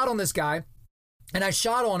I shot on this guy. And I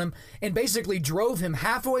shot on him and basically drove him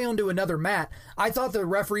halfway onto another mat. I thought the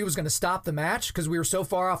referee was going to stop the match because we were so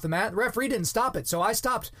far off the mat. The referee didn't stop it, so I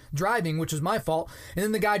stopped driving, which was my fault. And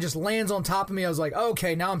then the guy just lands on top of me. I was like,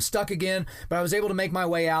 okay, now I'm stuck again, but I was able to make my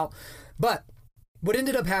way out. But what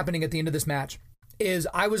ended up happening at the end of this match is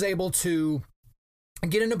I was able to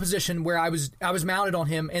get in a position where I was mounted on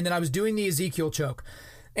him, and then I was doing the Ezekiel choke.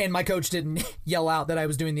 And my coach didn't yell out that I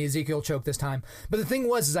was doing the Ezekiel choke this time. But the thing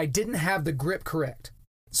was, is I didn't have the grip correct.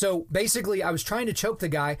 So basically, I was trying to choke the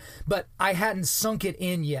guy, but I hadn't sunk it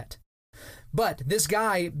in yet. But this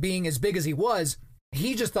guy, being as big as he was,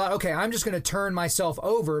 he just thought, okay, I'm just going to turn myself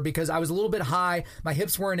over because I was a little bit high. My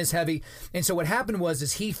hips weren't as heavy. And so what happened was,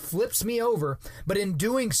 is he flips me over. But in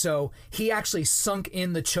doing so, he actually sunk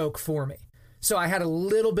in the choke for me. So I had a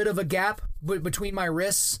little bit of a gap between my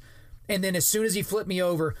wrists. And then as soon as he flipped me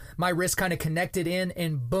over, my wrist kind of connected in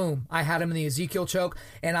and boom, I had him in the Ezekiel choke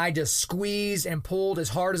and I just squeezed and pulled as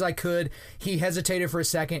hard as I could. He hesitated for a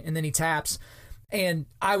second and then he taps. And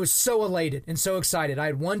I was so elated and so excited. I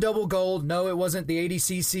had won double gold. No, it wasn't the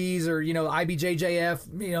ADCCs or,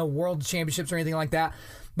 IBJJF, world championships or anything like that.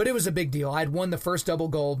 But it was a big deal. I had won the first double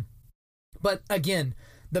gold. But again,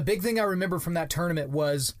 the big thing I remember from that tournament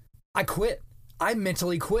was I quit. I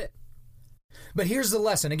mentally quit. But here's the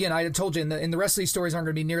lesson. Again, I had told you, and the rest of these stories aren't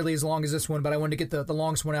going to be nearly as long as this one, but I wanted to get the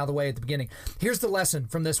longest one out of the way at the beginning. Here's the lesson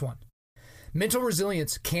from this one. Mental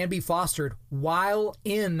resilience can be fostered while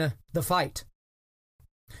in the fight.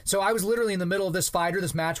 So I was literally in the middle of this fight or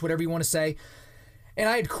this match, whatever you want to say, and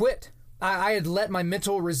I had quit. I had let my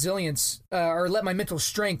mental resilience or let my mental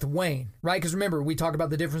strength wane, right? Because remember, we talk about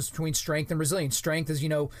the difference between strength and resilience. Strength is,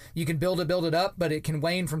 you can build it up, but it can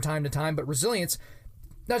wane from time to time. But resilience,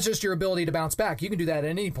 that's just your ability to bounce back. You can do that at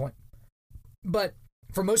any point. But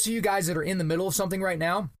for most of you guys that are in the middle of something right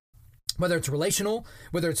now, whether it's relational,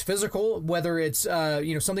 whether it's physical, whether it's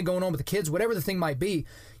something going on with the kids, whatever the thing might be,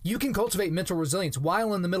 you can cultivate mental resilience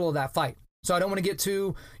while in the middle of that fight. So I don't want to get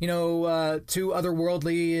too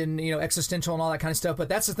otherworldly and existential and all that kind of stuff. But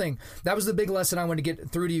that's the thing. That was the big lesson I wanted to get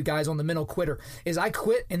through to you guys on the mental quitter. Is I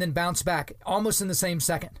quit and then bounce back almost in the same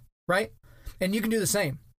second, right? And you can do the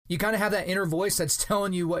same. You kind of have that inner voice that's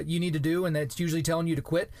telling you what you need to do, and that's usually telling you to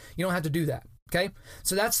quit. You don't have to do that. Okay,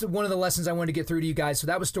 so that's one of the lessons I wanted to get through to you guys. So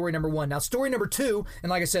that was story number one. Now, story number two, and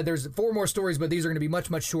like I said, there's 4 more stories, but these are going to be much,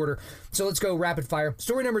 much shorter. So let's go rapid fire.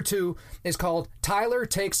 Story number 2 is called Tyler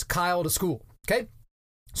Takes Kyle to School. Okay,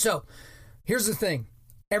 so here's the thing.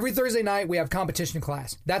 Every Thursday night, we have competition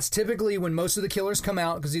class. That's typically when most of the killers come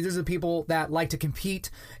out because these are the people that like to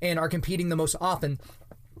compete and are competing the most often.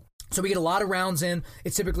 So we get a lot of rounds in.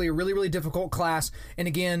 It's typically a really, really difficult class. And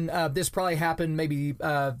again, this probably happened maybe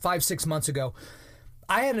 5-6 months ago.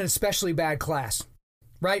 I had an especially bad class,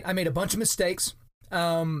 right? I made a bunch of mistakes.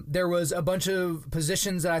 There was a bunch of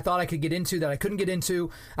positions that I thought I could get into that I couldn't get into.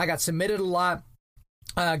 I got submitted a lot.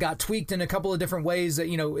 Got tweaked in a couple of different ways that,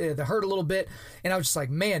 it hurt a little bit. And I was just like,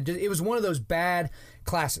 man, it was one of those bad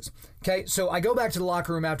classes. Okay, so I go back to the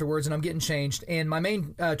locker room afterwards and I'm getting changed. And my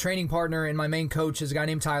main training partner and my main coach is a guy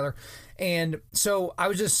named Tyler. And so I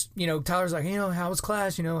was just, Tyler's like, how was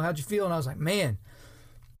class? How'd you feel? And I was like, man,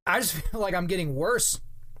 I just feel like I'm getting worse.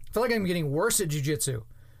 I feel like I'm getting worse at jiu-jitsu.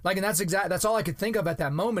 And that's all I could think of at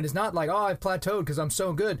that moment. Is not like, oh, I've plateaued because I'm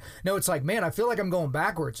so good. No, it's like, man, I feel like I'm going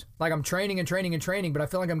backwards. Like I'm training and training and training, but I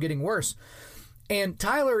feel like I'm getting worse. And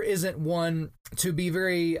Tyler isn't one to be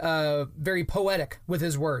very, very poetic with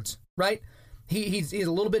his words, right? He's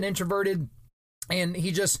a little bit introverted. And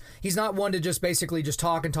he's not one to just basically just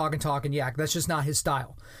talk and yak. That's just not his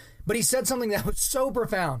style. But he said something that was so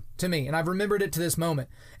profound to me, and I've remembered it to this moment.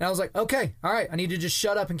 And I was like, okay, all right, I need to just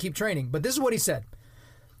shut up and keep training. But this is what he said.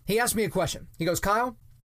 He asked me a question. He goes, Kyle,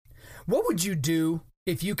 what would you do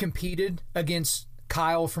if you competed against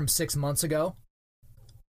Kyle from 6 months ago?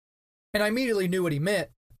 And I immediately knew what he meant.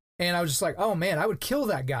 And I was just like, oh man, I would kill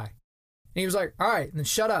that guy. And he was like, all right, then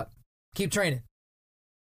shut up. Keep training.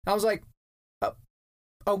 I was like,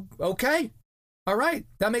 oh, okay. All right.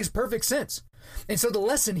 That makes perfect sense. And so the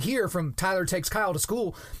lesson here from Tyler Takes Kyle to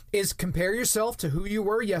School is compare yourself to who you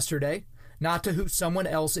were yesterday, not to who someone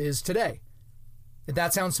else is today. If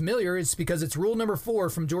that sounds familiar, it's because it's rule number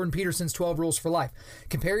 4 from Jordan Peterson's 12 Rules for Life.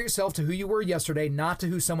 Compare yourself to who you were yesterday, not to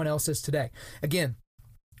who someone else is today. Again,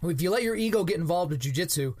 if you let your ego get involved with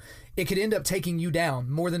jiu-jitsu, it could end up taking you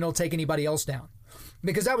down more than it'll take anybody else down.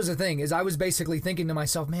 Because that was the thing, is I was basically thinking to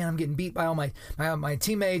myself, man, I'm getting beat by all my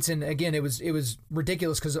teammates. And again, it was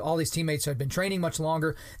ridiculous because all these teammates had been training much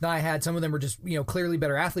longer than I had. Some of them were just, clearly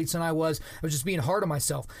better athletes than I was. I was just being hard on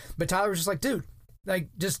myself. But Tyler was just like, dude,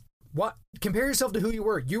 just what? Compare yourself to who you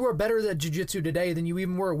were. You are better at jiu-jitsu today than you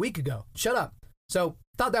even were a week ago. Shut up. So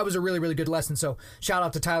thought that was a really, really good lesson. So shout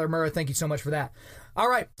out to Tyler Murrah. Thank you so much for that. All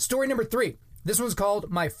right. Story number 3. This one's called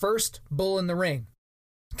My First Bull in the Ring.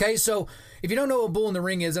 Okay, so if you don't know what bull in the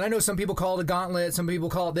ring is, and I know some people call it a gauntlet, some people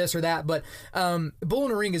call it this or that, but bull in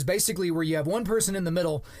the ring is basically where you have one person in the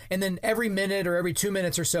middle, and then every minute or every 2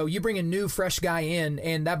 minutes or so, you bring a new, fresh guy in,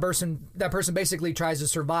 and that person basically tries to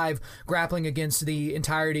survive grappling against the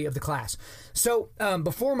entirety of the class. So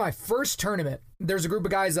before my first tournament, there's a group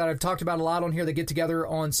of guys that I've talked about a lot on here that get together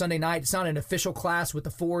on Sunday night. It's not an official class with the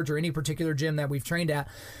Forge or any particular gym that we've trained at.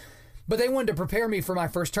 But they wanted to prepare me for my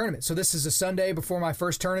first tournament. So this is a Sunday before my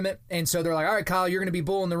first tournament. And so they're like, all right, Kyle, you're going to be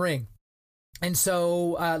bull in the ring. And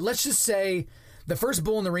so let's just say the first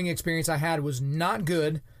bull in the ring experience I had was not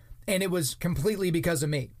good. And it was completely because of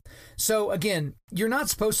me. So again, you're not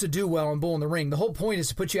supposed to do well in bull in the ring. The whole point is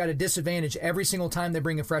to put you at a disadvantage every single time they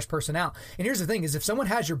bring a fresh person out. And here's the thing is if someone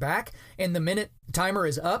has your back and the minute timer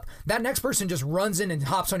is up, that next person just runs in and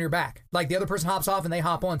hops on your back. Like the other person hops off and they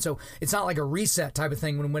hop on. So it's not like a reset type of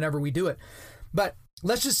thing whenever we do it. But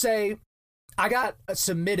let's just say I got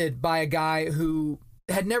submitted by a guy who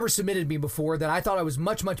had never submitted me before that I thought I was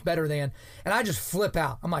much, much better than. And I just flip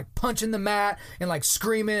out. I'm like punching the mat and like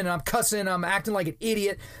screaming and I'm cussing. I'm acting like an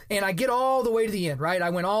idiot. And I get all the way to the end, right? I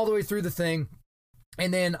went all the way through the thing.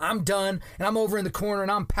 And then I'm done and I'm over in the corner and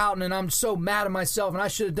I'm pouting and I'm so mad at myself and I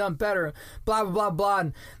should have done better, blah, blah, blah, blah.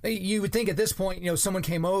 And you would think at this point, someone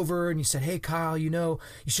came over and you said, hey, Kyle, you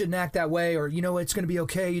shouldn't act that way or, it's going to be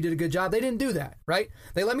okay. You did a good job. They didn't do that, right?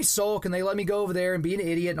 They let me sulk and they let me go over there and be an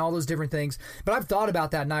idiot and all those different things. But I've thought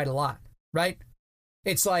about that night a lot, right?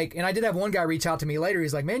 It's like, and I did have one guy reach out to me later.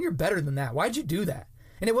 He's like, man, you're better than that. Why'd you do that?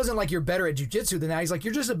 And it wasn't like you're better at jiu-jitsu than that. He's like,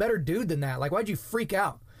 you're just a better dude than that. Like, why'd you freak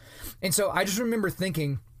out? And so I just remember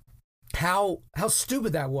thinking how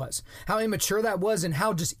stupid that was, how immature that was, and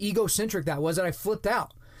how just egocentric that was that I flipped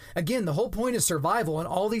out. Again, the whole point is survival, and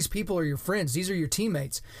all these people are your friends. These are your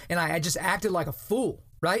teammates. And I just acted like a fool,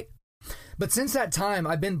 right? But since that time,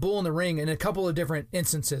 I've been bull in the ring in a couple of different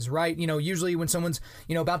instances, right? Usually when someone's,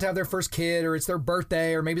 about to have their first kid or it's their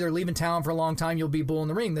birthday or maybe they're leaving town for a long time, you'll be bull in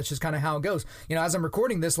the ring. That's just kind of how it goes. As I'm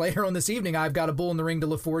recording this later on this evening, I've got a bull in the ring to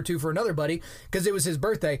look forward to for another buddy because it was his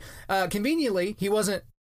birthday. Conveniently, he wasn't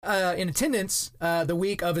in attendance the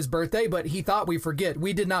week of his birthday, but he thought we forget.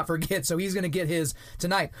 We did not forget, so he's going to get his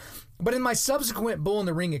tonight. But in my subsequent bull in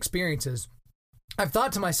the ring experiences, I've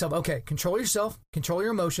thought to myself, okay, control yourself, control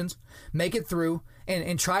your emotions, make it through,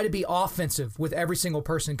 and try to be offensive with every single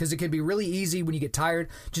person because it can be really easy when you get tired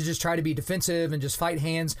to just try to be defensive and just fight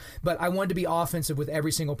hands. But I wanted to be offensive with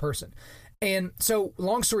every single person. And so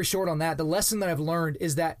long story short on that, the lesson that I've learned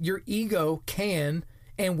is that your ego can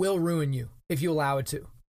and will ruin you if you allow it to.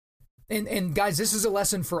 And guys, this is a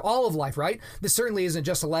lesson for all of life, right? This certainly isn't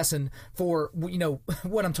just a lesson for,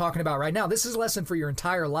 what I'm talking about right now. This is a lesson for your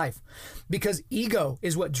entire life because ego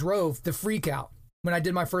is what drove the freak out when I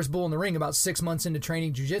did my first bull in the ring about 6 months into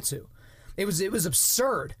training jiu-jitsu. It was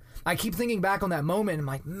absurd. I keep thinking back on that moment and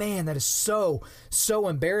I'm like, man, that is so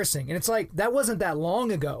embarrassing. And it's like, that wasn't that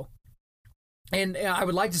long ago. And I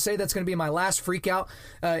would like to say that's going to be my last freak out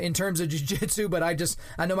in terms of jiu-jitsu, but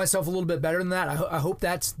I know myself a little bit better than that. I hope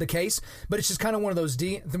that's the case, but it's just kind of one of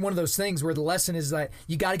those things where the lesson is that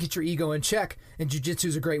you got to get your ego in check, and jiu-jitsu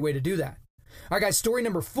is a great way to do that. All right, guys, story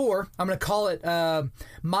number 4, I'm going to call it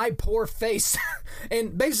My Poor Face.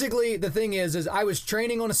 And basically the thing is I was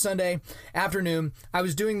training on a Sunday afternoon. I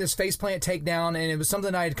was doing this faceplant takedown, and it was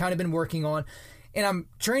something I had kind of been working on, and I'm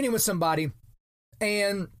training with somebody.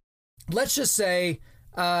 And let's just say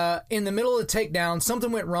in the middle of the takedown,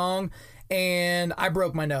 something went wrong and I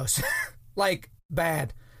broke my nose. Like,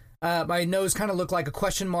 bad. My nose kind of looked like a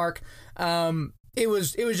question mark. It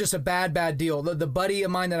was just a bad deal. The buddy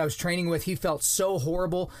of mine that I was training with, he felt so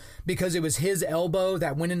horrible because it was his elbow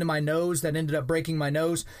that went into my nose that ended up breaking my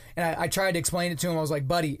nose. And I tried to explain it to him. I was like,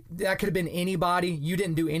 buddy, that could have been anybody. You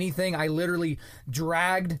didn't do anything. I literally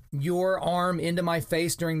dragged your arm into my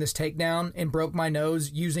face during this takedown and broke my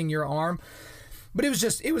nose using your arm. But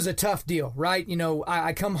it was a tough deal, right? You know,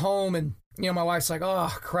 I come home and, you know, my wife's like,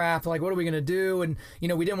 oh, crap, like, what are we going to do? And, you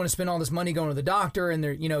know, we didn't want to spend all this money going to the doctor, and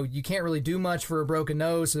there, you know, you can't really do much for a broken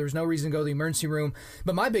nose, so there's no reason to go to the emergency room.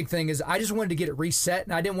 But my big thing is I just wanted to get it reset,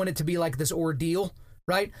 and I didn't want it to be like this ordeal,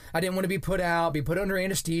 right? I didn't want to be put under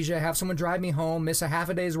anesthesia, have someone drive me home, miss a half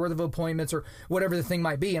a day's worth of appointments or whatever the thing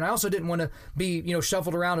might be. And I also didn't want to be, you know,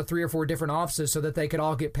 shuffled around to 3 or 4 different offices so that they could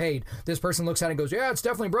all get paid. This person looks at it and goes, yeah, it's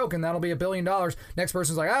definitely broken. That'll be $1 billion. Next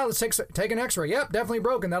person's like, let's take an x-ray. Yep, definitely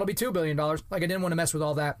broken. That'll be $2 billion. Like, I didn't want to mess with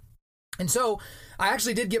all that. And so I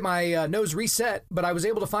actually did get my nose reset, but I was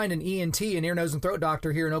able to find an ENT, an ear, nose, and throat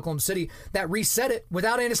doctor here in Oklahoma City that reset it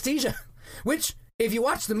without anesthesia, which, if you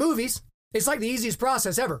watch the movies, it's like the easiest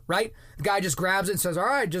process ever, right? The guy just grabs it and says, all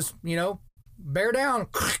right, just, you know, bear down,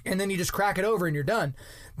 and then you just crack it over and you're done.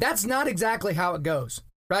 That's not exactly how it goes,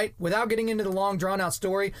 right? Without getting into the long, drawn-out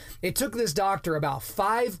story, it took this doctor about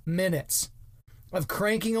 5 minutes of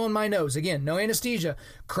cranking on my nose. Again, no anesthesia,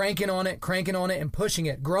 cranking on it, and pushing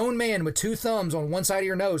it. Grown man with 2 thumbs on one side of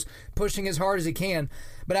your nose, pushing as hard as he can.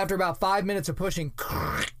 But after about 5 minutes of pushing,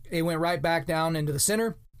 it went right back down into the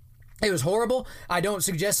center. It was horrible. I don't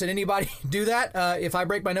suggest that anybody do that. If I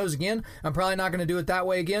break my nose again, I'm probably not going to do it that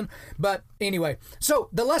way again. But anyway, so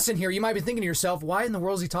the lesson here, you might be thinking to yourself, why in the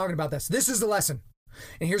world is he talking about this? This is the lesson.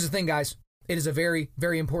 And here's the thing, guys. It is a very,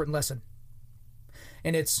 very important lesson.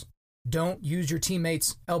 And it's, don't use your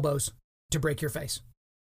teammates' elbows to break your face.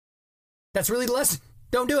 That's really the lesson.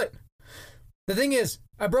 Don't do it. The thing is,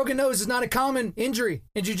 a broken nose is not a common injury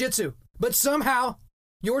in jiu-jitsu. But somehow,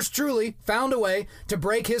 yours truly found a way to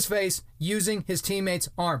break his face using his teammate's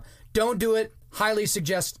arm. Don't do it. Highly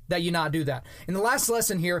suggest that you not do that. And the last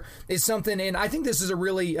lesson here is something, and I think this is a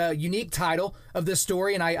really unique title of this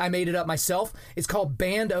story, and I made it up myself. It's called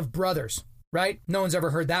Band of Brothers, right? No one's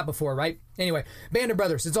ever heard that before, right? Anyway, Band of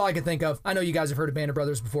Brothers. It's all I can think of. I know you guys have heard of Band of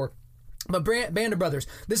Brothers before. But Band of Brothers,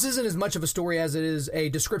 this isn't as much of a story as it is a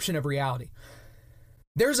description of reality.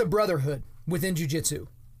 There's a brotherhood within jiu-jitsu.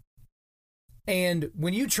 And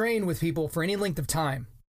when you train with people for any length of time,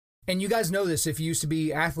 and you guys know this if you used to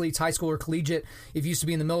be athletes, high school or collegiate, if you used to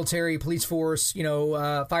be in the military, police force, you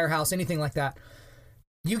know, firehouse, anything like that,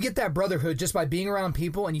 you get that brotherhood just by being around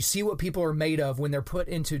people, and you see what people are made of when they're put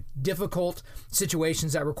into difficult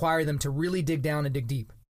situations that require them to really dig down and dig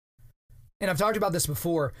deep. And I've talked about this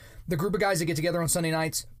before. The group of guys that get together on Sunday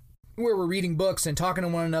nights where we're reading books and talking to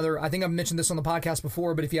one another. I think I've mentioned this on the podcast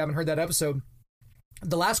before, but if you haven't heard that episode,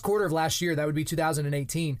 the last quarter of last year, that would be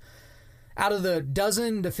 2018, out of the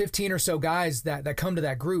 12 to 15 or so guys that come to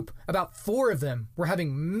that group, about 4 of them were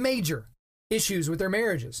having major issues with their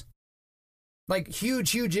marriages. Like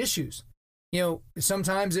huge issues. You know,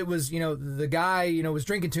 sometimes it was, you know, the guy, you know, was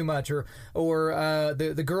drinking too much, or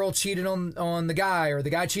the girl cheated on the guy, or the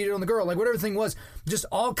guy cheated on the girl, like whatever the thing was, just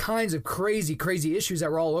all kinds of crazy issues that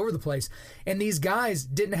were all over the place. And these guys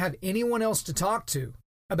didn't have anyone else to talk to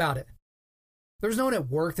about it. There was no one at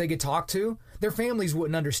work they could talk to. Their families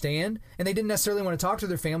wouldn't understand, and they didn't necessarily want to talk to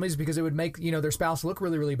their families because it would make, you know, their spouse look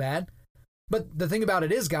really bad. But the thing about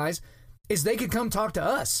it is, guys, is they could come talk to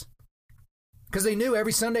us because they knew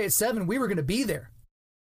every Sunday at 7 we were going to be there.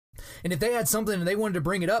 And if they had something and they wanted to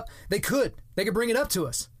bring it up, they could bring it up to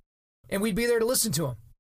us, and we'd be there to listen to them.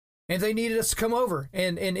 And if they needed us to come over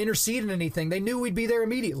and intercede in anything, they knew we'd be there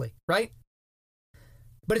immediately, right?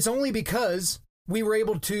 But it's only because we were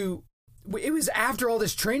able to. It was after all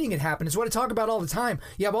this training had happened. It's what I talk about all the time.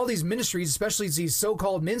 You have all these ministries, especially these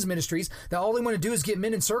so-called men's ministries, that all they want to do is get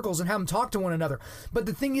men in circles and have them talk to one another. But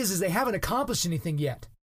the thing is they haven't accomplished anything yet.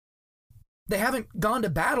 They haven't gone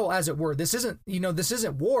to battle, as it were. This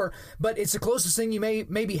isn't war, but it's the closest thing you may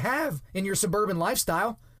maybe have in your suburban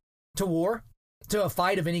lifestyle to war, to a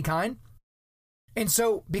fight of any kind. And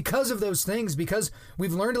so because of those things, because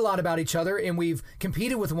we've learned a lot about each other and we've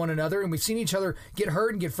competed with one another and we've seen each other get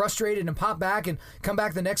hurt and get frustrated and pop back and come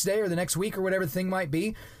back the next day or the next week or whatever the thing might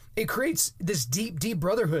be, it creates this deep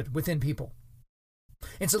brotherhood within people.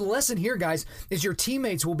 And so the lesson here, guys, is your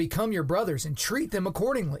teammates will become your brothers, and treat them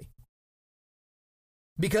accordingly.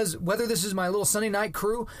 Because whether this is my little Sunday night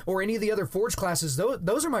crew or any of the other Forge classes,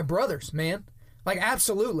 those are my brothers, man. Like,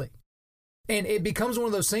 absolutely. And it becomes one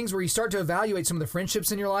of those things where you start to evaluate some of the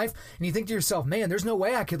friendships in your life and you think to yourself, man, there's no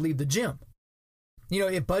way I could leave the gym. You know,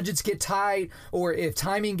 if budgets get tight or if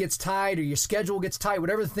timing gets tight or your schedule gets tight,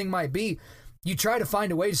 whatever the thing might be, you try to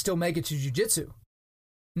find a way to still make it to jiu-jitsu.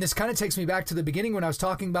 And this kind of takes me back to the beginning when I was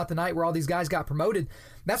talking about the night where all these guys got promoted.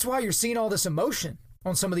 That's why you're seeing all this emotion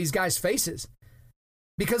on some of these guys' faces.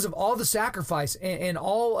 Because of all the sacrifice and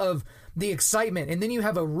all of the excitement. And then you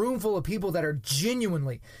have a room full of people that are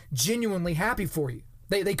genuinely happy for you.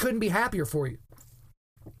 They couldn't be happier for you.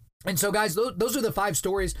 And so, guys, those are the 5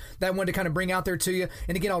 stories that I wanted to kind of bring out there to you.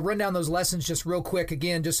 And again, I'll run down those lessons just real quick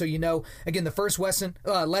again, just so you know. Again, the first lesson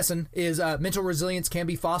is mental resilience can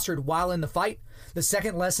be fostered while in the fight. The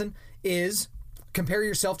second lesson is compare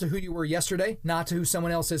yourself to who you were yesterday, not to who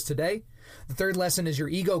someone else is today. The third lesson is your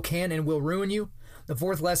ego can and will ruin you. The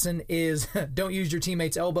fourth lesson is don't use your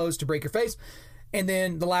teammates' elbows to break your face. And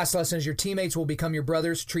then the last lesson is your teammates will become your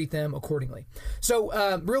brothers. Treat them accordingly.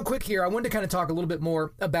 So real quick here, I wanted to kind of talk a little bit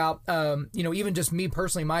more about, even just me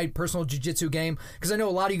personally, my personal jiu-jitsu game, because I know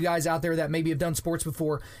a lot of you guys out there that maybe have done sports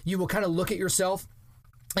before, you will kind of look at yourself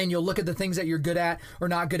and you'll look at the things that you're good at or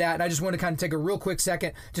not good at. And I just want to kind of take a real quick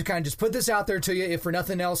second to kind of just put this out there to you, if for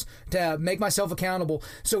nothing else, to make myself accountable.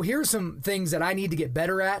 So here's some things that I need to get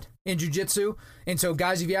better at in jiu-jitsu. And so,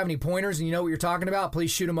 guys, if you have any pointers and you know what you're talking about,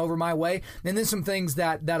 please shoot them over my way. And then some things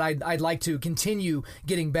that I'd like to continue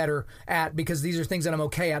getting better at, because these are things that I'm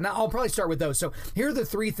okay at. Now, I'll probably start with those. So here are the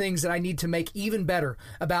 3 things that I need to make even better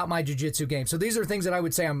about my jiu-jitsu game. So these are things that I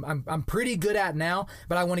would say I'm pretty good at now,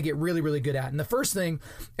 but I want to get really, really good at. And the first thing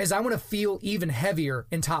is I want to feel even heavier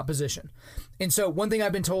in top position. And so one thing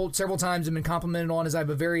I've been told several times and been complimented on is I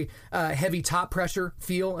have a very heavy top pressure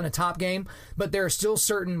feel in a top game, but there are still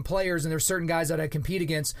certain players and there's certain guys that I compete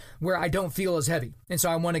against where I don't feel as heavy. And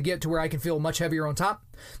so I want to get to where I can feel much heavier on top.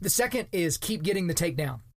 The second is keep getting the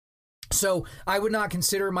takedown. So I would not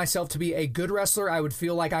consider myself to be a good wrestler. I would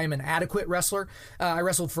feel like I am an adequate wrestler. I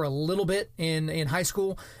wrestled for a little bit in high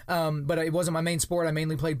school, but it wasn't my main sport. I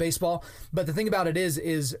mainly played baseball. But the thing about it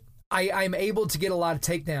is I'm able to get a lot of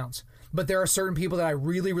takedowns. But there are certain people that I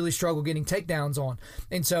really, really struggle getting takedowns on.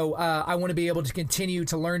 And so I want to be able to continue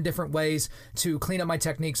to learn different ways to clean up my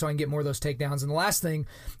technique so I can get more of those takedowns. And the last thing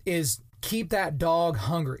is keep that dog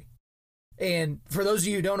hungry. And for those of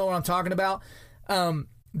you who don't know what I'm talking about,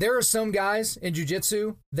 there are some guys in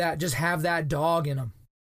jiu-jitsu that just have that dog in them,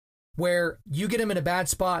 where you get them in a bad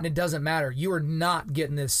spot and it doesn't matter. You are not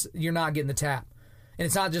getting this. You're not getting the tap. And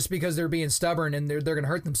it's not just because they're being stubborn and they're going to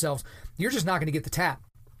hurt themselves. You're just not going to get the tap.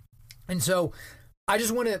 And so I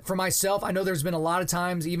just want to, for myself, I know there's been a lot of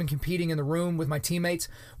times, even competing in the room with my teammates,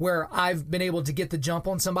 where I've been able to get the jump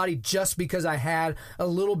on somebody just because I had a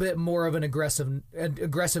little bit more of an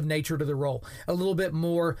aggressive nature to the role, a little bit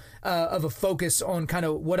more of a focus on kind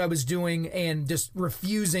of what I was doing and just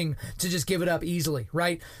refusing to just give it up easily,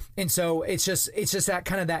 right? And so it's just that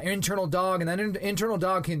kind of that internal dog, and that internal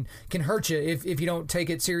dog can hurt you if you don't take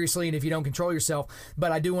it seriously and if you don't control yourself.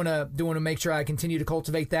 But I do want to make sure I continue to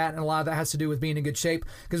cultivate that, and a lot of that has to do with being in good shape,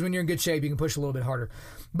 because when you're in good shape, you can push a little bit harder.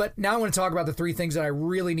 But now I want to talk about the 3 things that I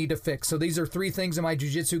really need to fix. So these are 3 things in my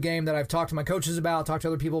jiu-jitsu game that I've talked to my coaches about, talked to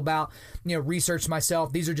other people about, researched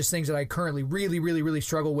myself. These are just things that I currently really, really, really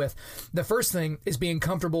struggle with. The first thing is being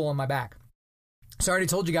comfortable on my back. So I already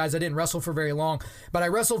told you guys I didn't wrestle for very long, but I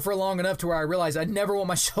wrestled for long enough to where I realized I never want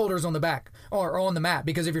my shoulders on the back or on the mat,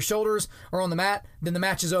 because if your shoulders are on the mat, then the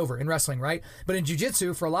match is over in wrestling, right? But in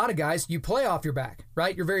jiu-jitsu, for a lot of guys, you play off your back,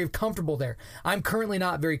 right? You're very comfortable there. I'm currently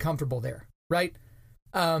not very comfortable there, right?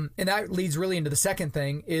 And that leads really into the second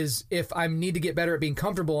thing is, if I need to get better at being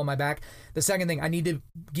comfortable on my back, the second thing, I need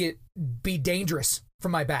to be dangerous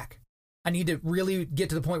from my back. I need to really get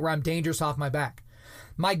to the point where I'm dangerous off my back.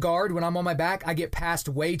 My guard, when I'm on my back, I get passed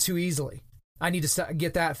way too easily. I need to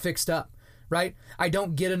get that fixed up, right? I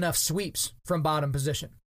don't get enough sweeps from bottom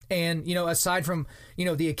position. And, aside from,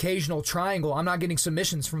 the occasional triangle, I'm not getting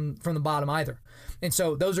submissions from the bottom either. And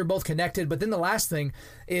so those are both connected. But then the last thing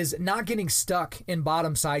is not getting stuck in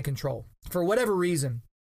bottom side control. For whatever reason,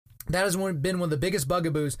 that has been one of the biggest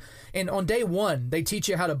bugaboos. And on day 1, they teach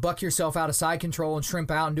you how to buck yourself out of side control and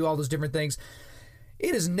shrimp out and do all those different things.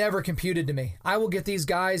 It is never computed to me. I will get these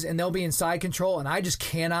guys and they'll be in side control and I just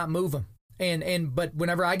cannot move them. But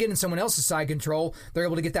whenever I get in someone else's side control, they're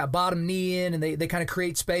able to get that bottom knee in and they kind of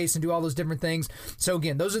create space and do all those different things. So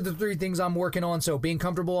again, those are the 3 things I'm working on. So being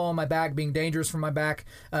comfortable on my back, being dangerous from my back,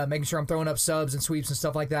 making sure I'm throwing up subs and sweeps and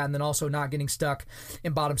stuff like that, and then also not getting stuck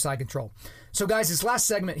in bottom side control. So guys, this last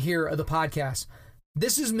segment here of the podcast,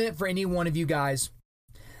 this is meant for any one of you guys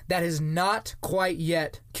that has not quite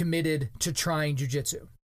yet committed to trying jiu-jitsu,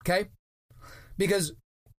 okay? Because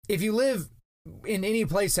if you live in any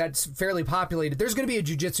place that's fairly populated, there's going to be a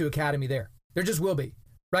jiu-jitsu academy there. There just will be,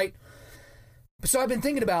 right? So I've been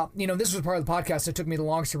thinking about, this was part of the podcast that took me the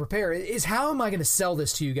longest to prepare, is how am I going to sell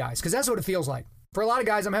this to you guys? Because that's what it feels like. For a lot of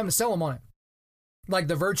guys, I'm having to sell them on it. Like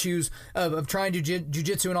the virtues of trying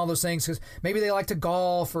jiu-jitsu and all those things, because maybe they like to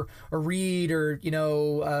golf or read or,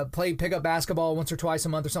 pick up basketball once or twice a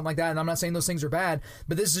month or something like that. And I'm not saying those things are bad,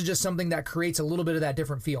 but this is just something that creates a little bit of that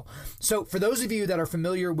different feel. So for those of you that are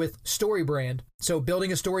familiar with Story Brand, so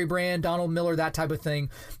building a Story Brand, Donald Miller, that type of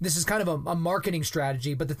thing, this is kind of a marketing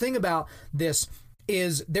strategy. But the thing about this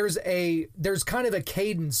is there's kind of a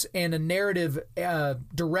cadence and a narrative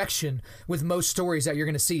direction with most stories that you're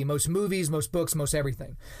going to see, most movies, most books, most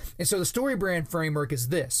everything. And so the Story Brand framework is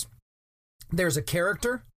this. There's a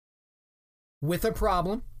character with a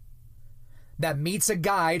problem that meets a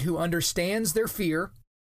guide who understands their fear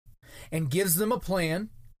and gives them a plan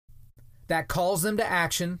that calls them to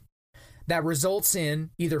action that results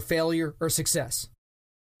in either failure or success.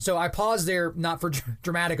 So I paused there, not for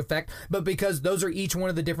dramatic effect, but because those are each one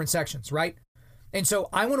of the different sections, right? And so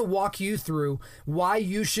I want to walk you through why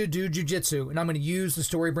you should do jiu-jitsu, and I'm going to use the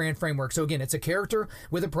Story Brand framework. So again, it's a character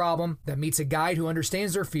with a problem that meets a guide who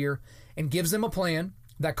understands their fear and gives them a plan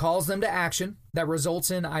that calls them to action that results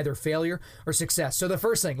in either failure or success. So the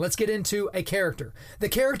first thing, let's get into a character. The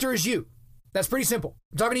character is you. That's pretty simple.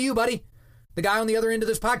 I'm talking to you, buddy. The guy on the other end of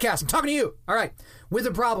this podcast. I'm talking to you. All right. With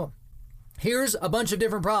a problem. Here's a bunch of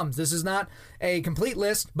different problems. This is not a complete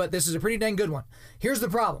list, but this is a pretty dang good one. Here's the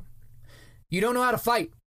problem. You don't know how to fight.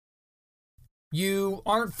 You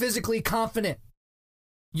aren't physically confident.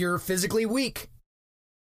 You're physically weak.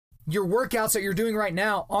 Your workouts that you're doing right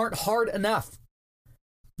now aren't hard enough.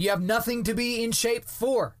 You have nothing to be in shape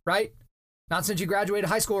for, right? Not since you graduated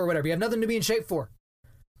high school or whatever. You have nothing to be in shape for.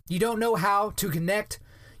 You don't know how to connect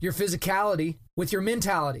your physicality with your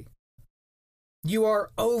mentality. You are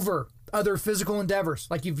over other physical endeavors.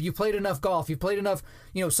 Like you've played enough golf, you've played enough,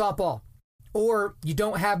 softball, or you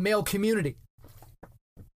don't have male community.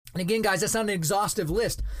 And again, guys, that's not an exhaustive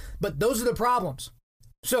list, but those are the problems.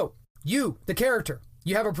 So you, the character,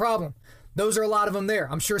 you have a problem. Those are a lot of them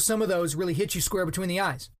there. I'm sure some of those really hit you square between the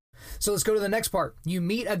eyes. So let's go to the next part. You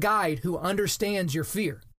meet a guide who understands your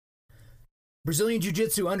fear. Brazilian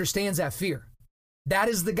Jiu-Jitsu understands that fear. That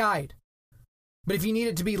is the guide. But if you need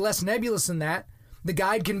it to be less nebulous than that, the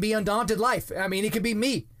guide can be Undaunted Life. I mean, it could be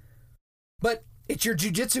me. But it's your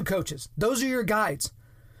jiu-jitsu coaches. Those are your guides.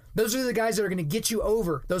 Those are the guys that are going to get you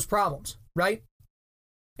over those problems, right?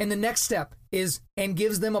 And the next step is, and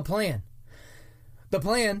gives them a plan. The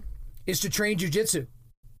plan is to train jiu-jitsu.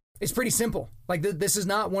 It's pretty simple. Like this is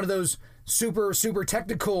not one of those super, super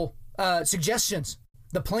technical suggestions.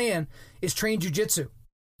 The plan is train jiu-jitsu.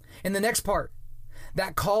 And the next part,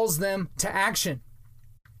 that calls them to action.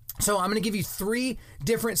 So I'm going to give you 3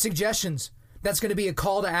 different suggestions. That's going to be a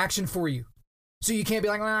call to action for you. So you can't be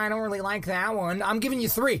like, well, I don't really like that one. I'm giving you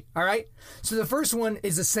 3, all right? So the first one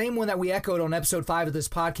is the same one that we echoed on episode 5 of this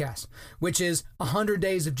podcast, which is 100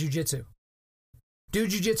 days of jiu-jitsu. Do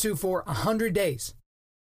jiu-jitsu for 100 days.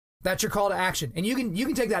 That's your call to action. And you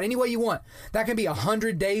can take that any way you want. That can be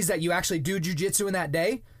 100 days that you actually do jiu-jitsu in that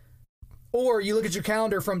day. Or you look at your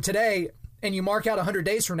calendar from today and you mark out 100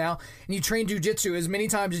 days from now, and you train jiu-jitsu as many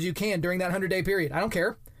times as you can during that 100-day period. I don't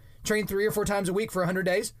care. Train 3 or 4 times a week for 100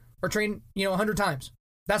 days, or train, 100 times.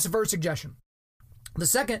 That's the first suggestion. The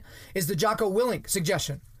second is the Jocko Willink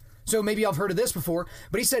suggestion. So maybe I've heard of this before,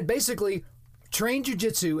 but he said basically, train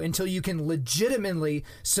jiu-jitsu until you can legitimately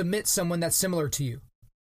submit someone that's similar to you.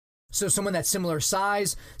 So someone that's similar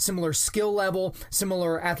size, similar skill level,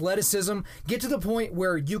 similar athleticism, get to the point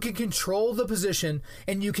where you can control the position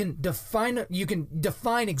and you can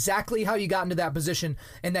define exactly how you got into that position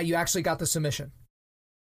and that you actually got the submission.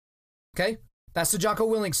 Okay? That's the Jocko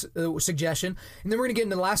Willink suggestion. And then we're going to get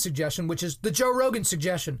into the last suggestion, which is the Joe Rogan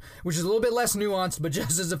suggestion, which is a little bit less nuanced, but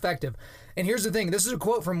just as effective. And here's the thing. This is a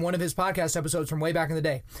quote from one of his podcast episodes from way back in the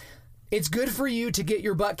day. It's good for you to get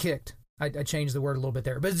your butt kicked. I changed the word a little bit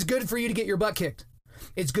there, but it's good for you to get your butt kicked.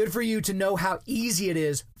 It's good for you to know how easy it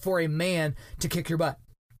is for a man to kick your butt.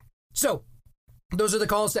 So those are the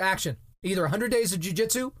calls to action. Either 100 days of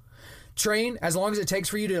jiu-jitsu, train as long as it takes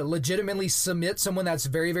for you to legitimately submit someone that's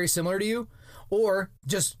very, very similar to you, or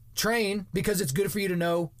just train because it's good for you to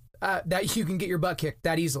know that you can get your butt kicked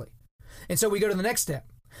that easily. And so we go to the next step.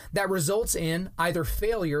 That results in either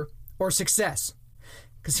failure or success.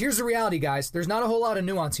 Because here's the reality, guys. There's not a whole lot of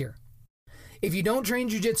nuance here. If you don't train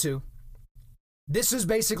jiu-jitsu, this is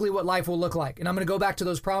basically what life will look like. And I'm going to go back to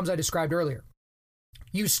those problems I described earlier.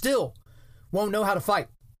 You still won't know how to fight.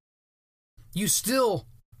 You still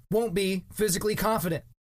won't be physically confident.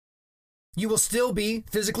 You will still be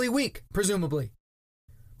physically weak, presumably.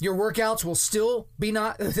 Your workouts will still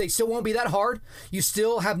they still won't be that hard. You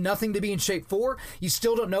still have nothing to be in shape for. You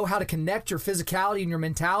still don't know how to connect your physicality and your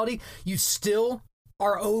mentality. You still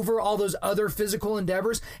are over all those other physical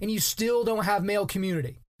endeavors, and you still don't have male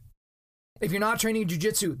community. If you're not training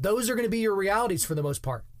jiu-jitsu, those are going to be your realities for the most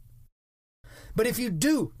part. But if you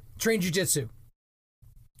do train jiu-jitsu,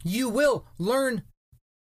 you will learn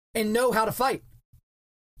and know how to fight.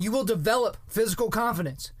 You will develop physical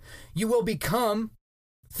confidence. You will become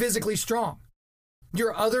physically strong.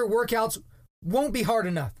 Your other workouts won't be hard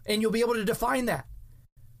enough, and you'll be able to define that.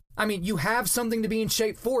 I mean, you have something to be in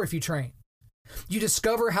shape for if you train. You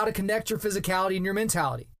discover how to connect your physicality and your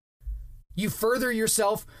mentality. You further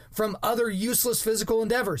yourself from other useless physical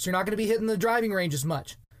endeavors. You're not going to be hitting the driving range as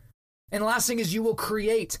much. And the last thing is you will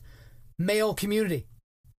create male community.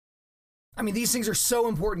 I mean, these things are so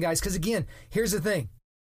important, guys, because again, here's the thing.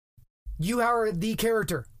 You are the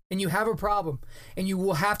character, and you have a problem, and you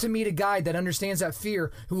will have to meet a guide that understands that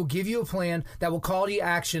fear, who will give you a plan that will call to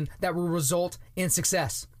action, that will result in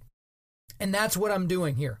success. And that's what I'm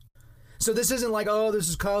doing here. So this isn't like, oh, this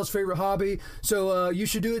is Kyle's favorite hobby, so you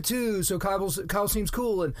should do it too. So Kyle seems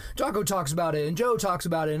cool, and Jocko talks about it, and Joe talks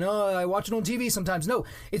about it, and I watch it on TV sometimes. No,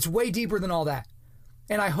 it's way deeper than all that.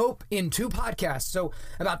 And I hope in 2 podcasts, so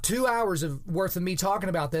about 2 hours worth of me talking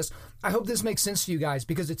about this, I hope this makes sense to you guys,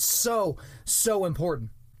 because it's so, so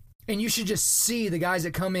important. And you should just see the guys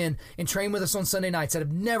that come in and train with us on Sunday nights that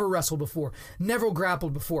have never wrestled before, never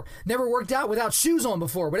grappled before, never worked out without shoes on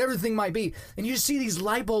before, whatever the thing might be. And you just see these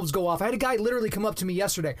light bulbs go off. I had a guy literally come up to me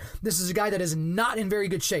yesterday. This is a guy that is not in very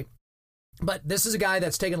good shape. But this is a guy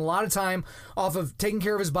that's taken a lot of time off of taking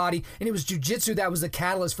care of his body, and it was jiu-jitsu that was the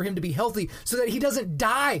catalyst for him to be healthy so that he doesn't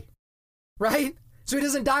die, right? So he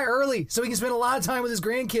doesn't die early, so he can spend a lot of time with his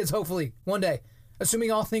grandkids, hopefully, one day, assuming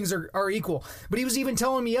all things are equal. But he was even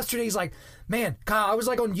telling me yesterday, he's like, man, Kyle, I was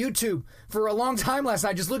like on YouTube for a long time last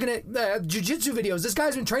night just looking at jiu-jitsu videos. This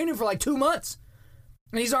guy's been training for like 2 months.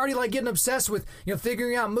 And he's already like getting obsessed with,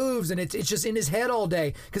 figuring out moves, and it's just in his head all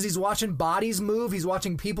day because he's watching bodies move, he's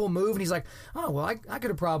watching people move, and he's like, oh, well, I could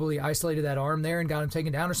have probably isolated that arm there and got him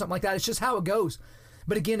taken down or something like that. It's just how it goes.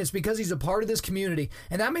 But again, it's because he's a part of this community,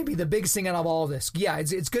 and that may be the biggest thing out of all of this. Yeah,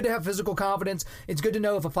 it's good to have physical confidence. It's good to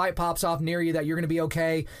know if a fight pops off near you that you're going to be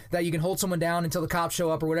okay, that you can hold someone down until the cops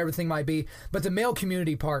show up or whatever the thing might be. But the male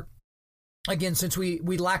community part, again, since we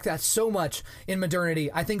lack that so much in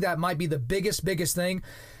modernity, I think that might be the biggest thing.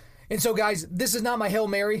 And so, guys, this is not my Hail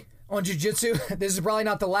Mary on jiu-jitsu. This is probably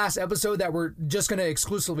not the last episode that we're just going to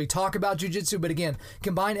exclusively talk about jiu-jitsu. But again,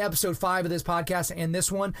 combine episode 5 of this podcast and this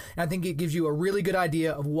one, and I think it gives you a really good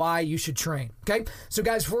idea of why you should train. Okay? So,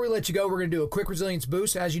 guys, before we let you go, we're going to do a quick resilience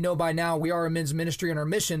boost. As you know by now, we are a men's ministry, and our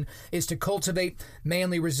mission is to cultivate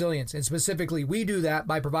manly resilience. And specifically, we do that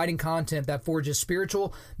by providing content that forges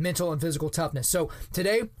spiritual, mental, and physical toughness. So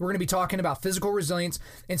today, we're going to be talking about physical resilience.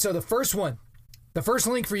 And so the first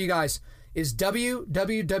link for you guys is www.google.com.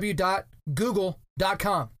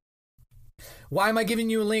 Why am I giving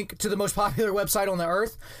you a link to the most popular website on the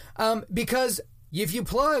earth? Because if you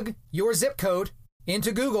plug your zip code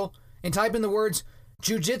into Google and type in the words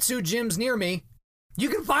jiu-jitsu gyms near me, you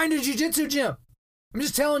can find a jiu-jitsu gym. I'm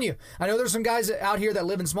just telling you. I know there's some guys out here that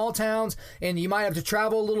live in small towns, and you might have to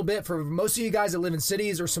travel a little bit. For most of you guys that live in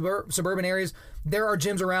cities or suburban areas, there are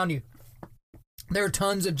gyms around you. There are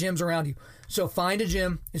tons of gyms around you. So find a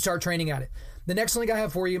gym and start training at it. The next link I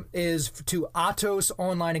have for you is to Atos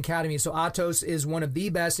Online Academy. So Atos is one of the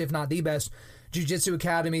best, if not the best, jiu-jitsu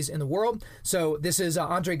academies in the world. So this is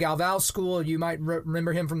Andre Galval's school. You might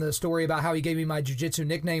remember him from the story about how he gave me my jiu-jitsu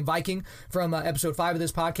nickname, Viking, from episode 5 of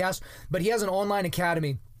this podcast. But he has an online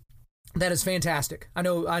academy that is fantastic. I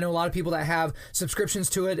know a lot of people that have subscriptions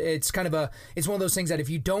to it. It's one of those things that if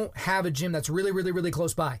you don't have a gym that's really, really, really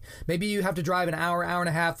close by, maybe you have to drive an hour and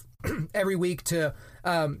a half every week to,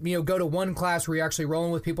 go to one class where you're actually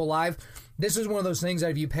rolling with people live. This is one of those things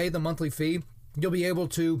that if you pay the monthly fee, you'll be able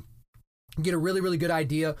to get a really, really good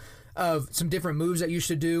idea of some different moves that you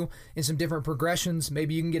should do and some different progressions.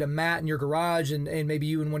 Maybe you can get a mat in your garage and maybe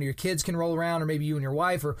you and one of your kids can roll around, or maybe you and your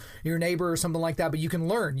wife or your neighbor or something like that. But you can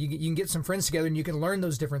learn. You can get some friends together and you can learn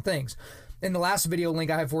those different things. And the last video link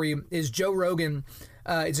I have for you is Joe Rogan.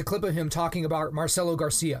 It's a clip of him talking about Marcelo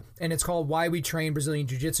Garcia, and it's called Why We Train Brazilian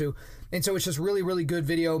Jiu-Jitsu. And so it's just really, really good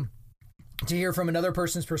video. to hear from another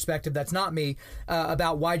person's perspective that's not me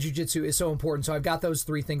about why jiu-jitsu is so important. So I've got those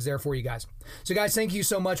 3 things there for you guys. So guys, thank you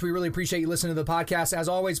so much. We really appreciate you listening to the podcast. As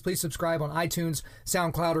always, please subscribe on iTunes,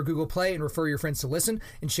 SoundCloud, or Google Play, and refer your friends to listen,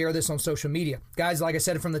 and share this on social media. Guys, like I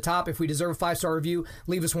said from the top, if we deserve a 5-star review,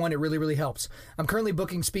 leave us one. It really, really helps. I'm currently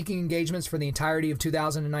booking speaking engagements for the entirety of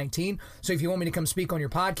 2019. So if you want me to come speak on your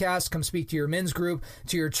podcast, come speak to your men's group,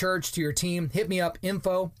 to your church, to your team, hit me up,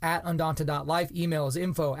 info@undaunted.life. Email is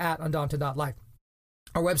info@undaunted.life.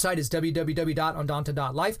 Our website is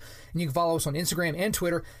www.undaunted.life, and you can follow us on Instagram and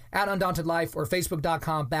Twitter @UndauntedLife or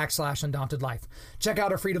Facebook.com/UndauntedLife. Check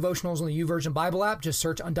out our free devotionals on the YouVersion Bible app. Just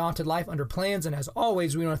search Undaunted Life under plans. And as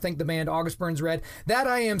always, we want to thank the band August Burns Red that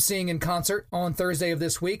I am seeing in concert on Thursday of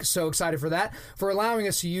this week. So excited for that, for allowing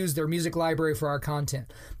us to use their music library for our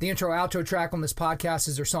content. The intro-outro track on this podcast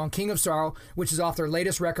is their song King of Sorrow, which is off their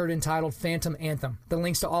latest record entitled Phantom Anthem. The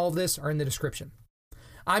links to all of this are in the description.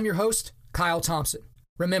 I'm your host, Kyle Thompson.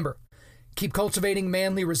 Remember, keep cultivating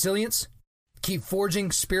manly resilience, keep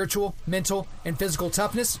forging spiritual, mental, and physical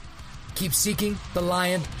toughness, keep seeking the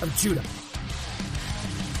Lion of Judah.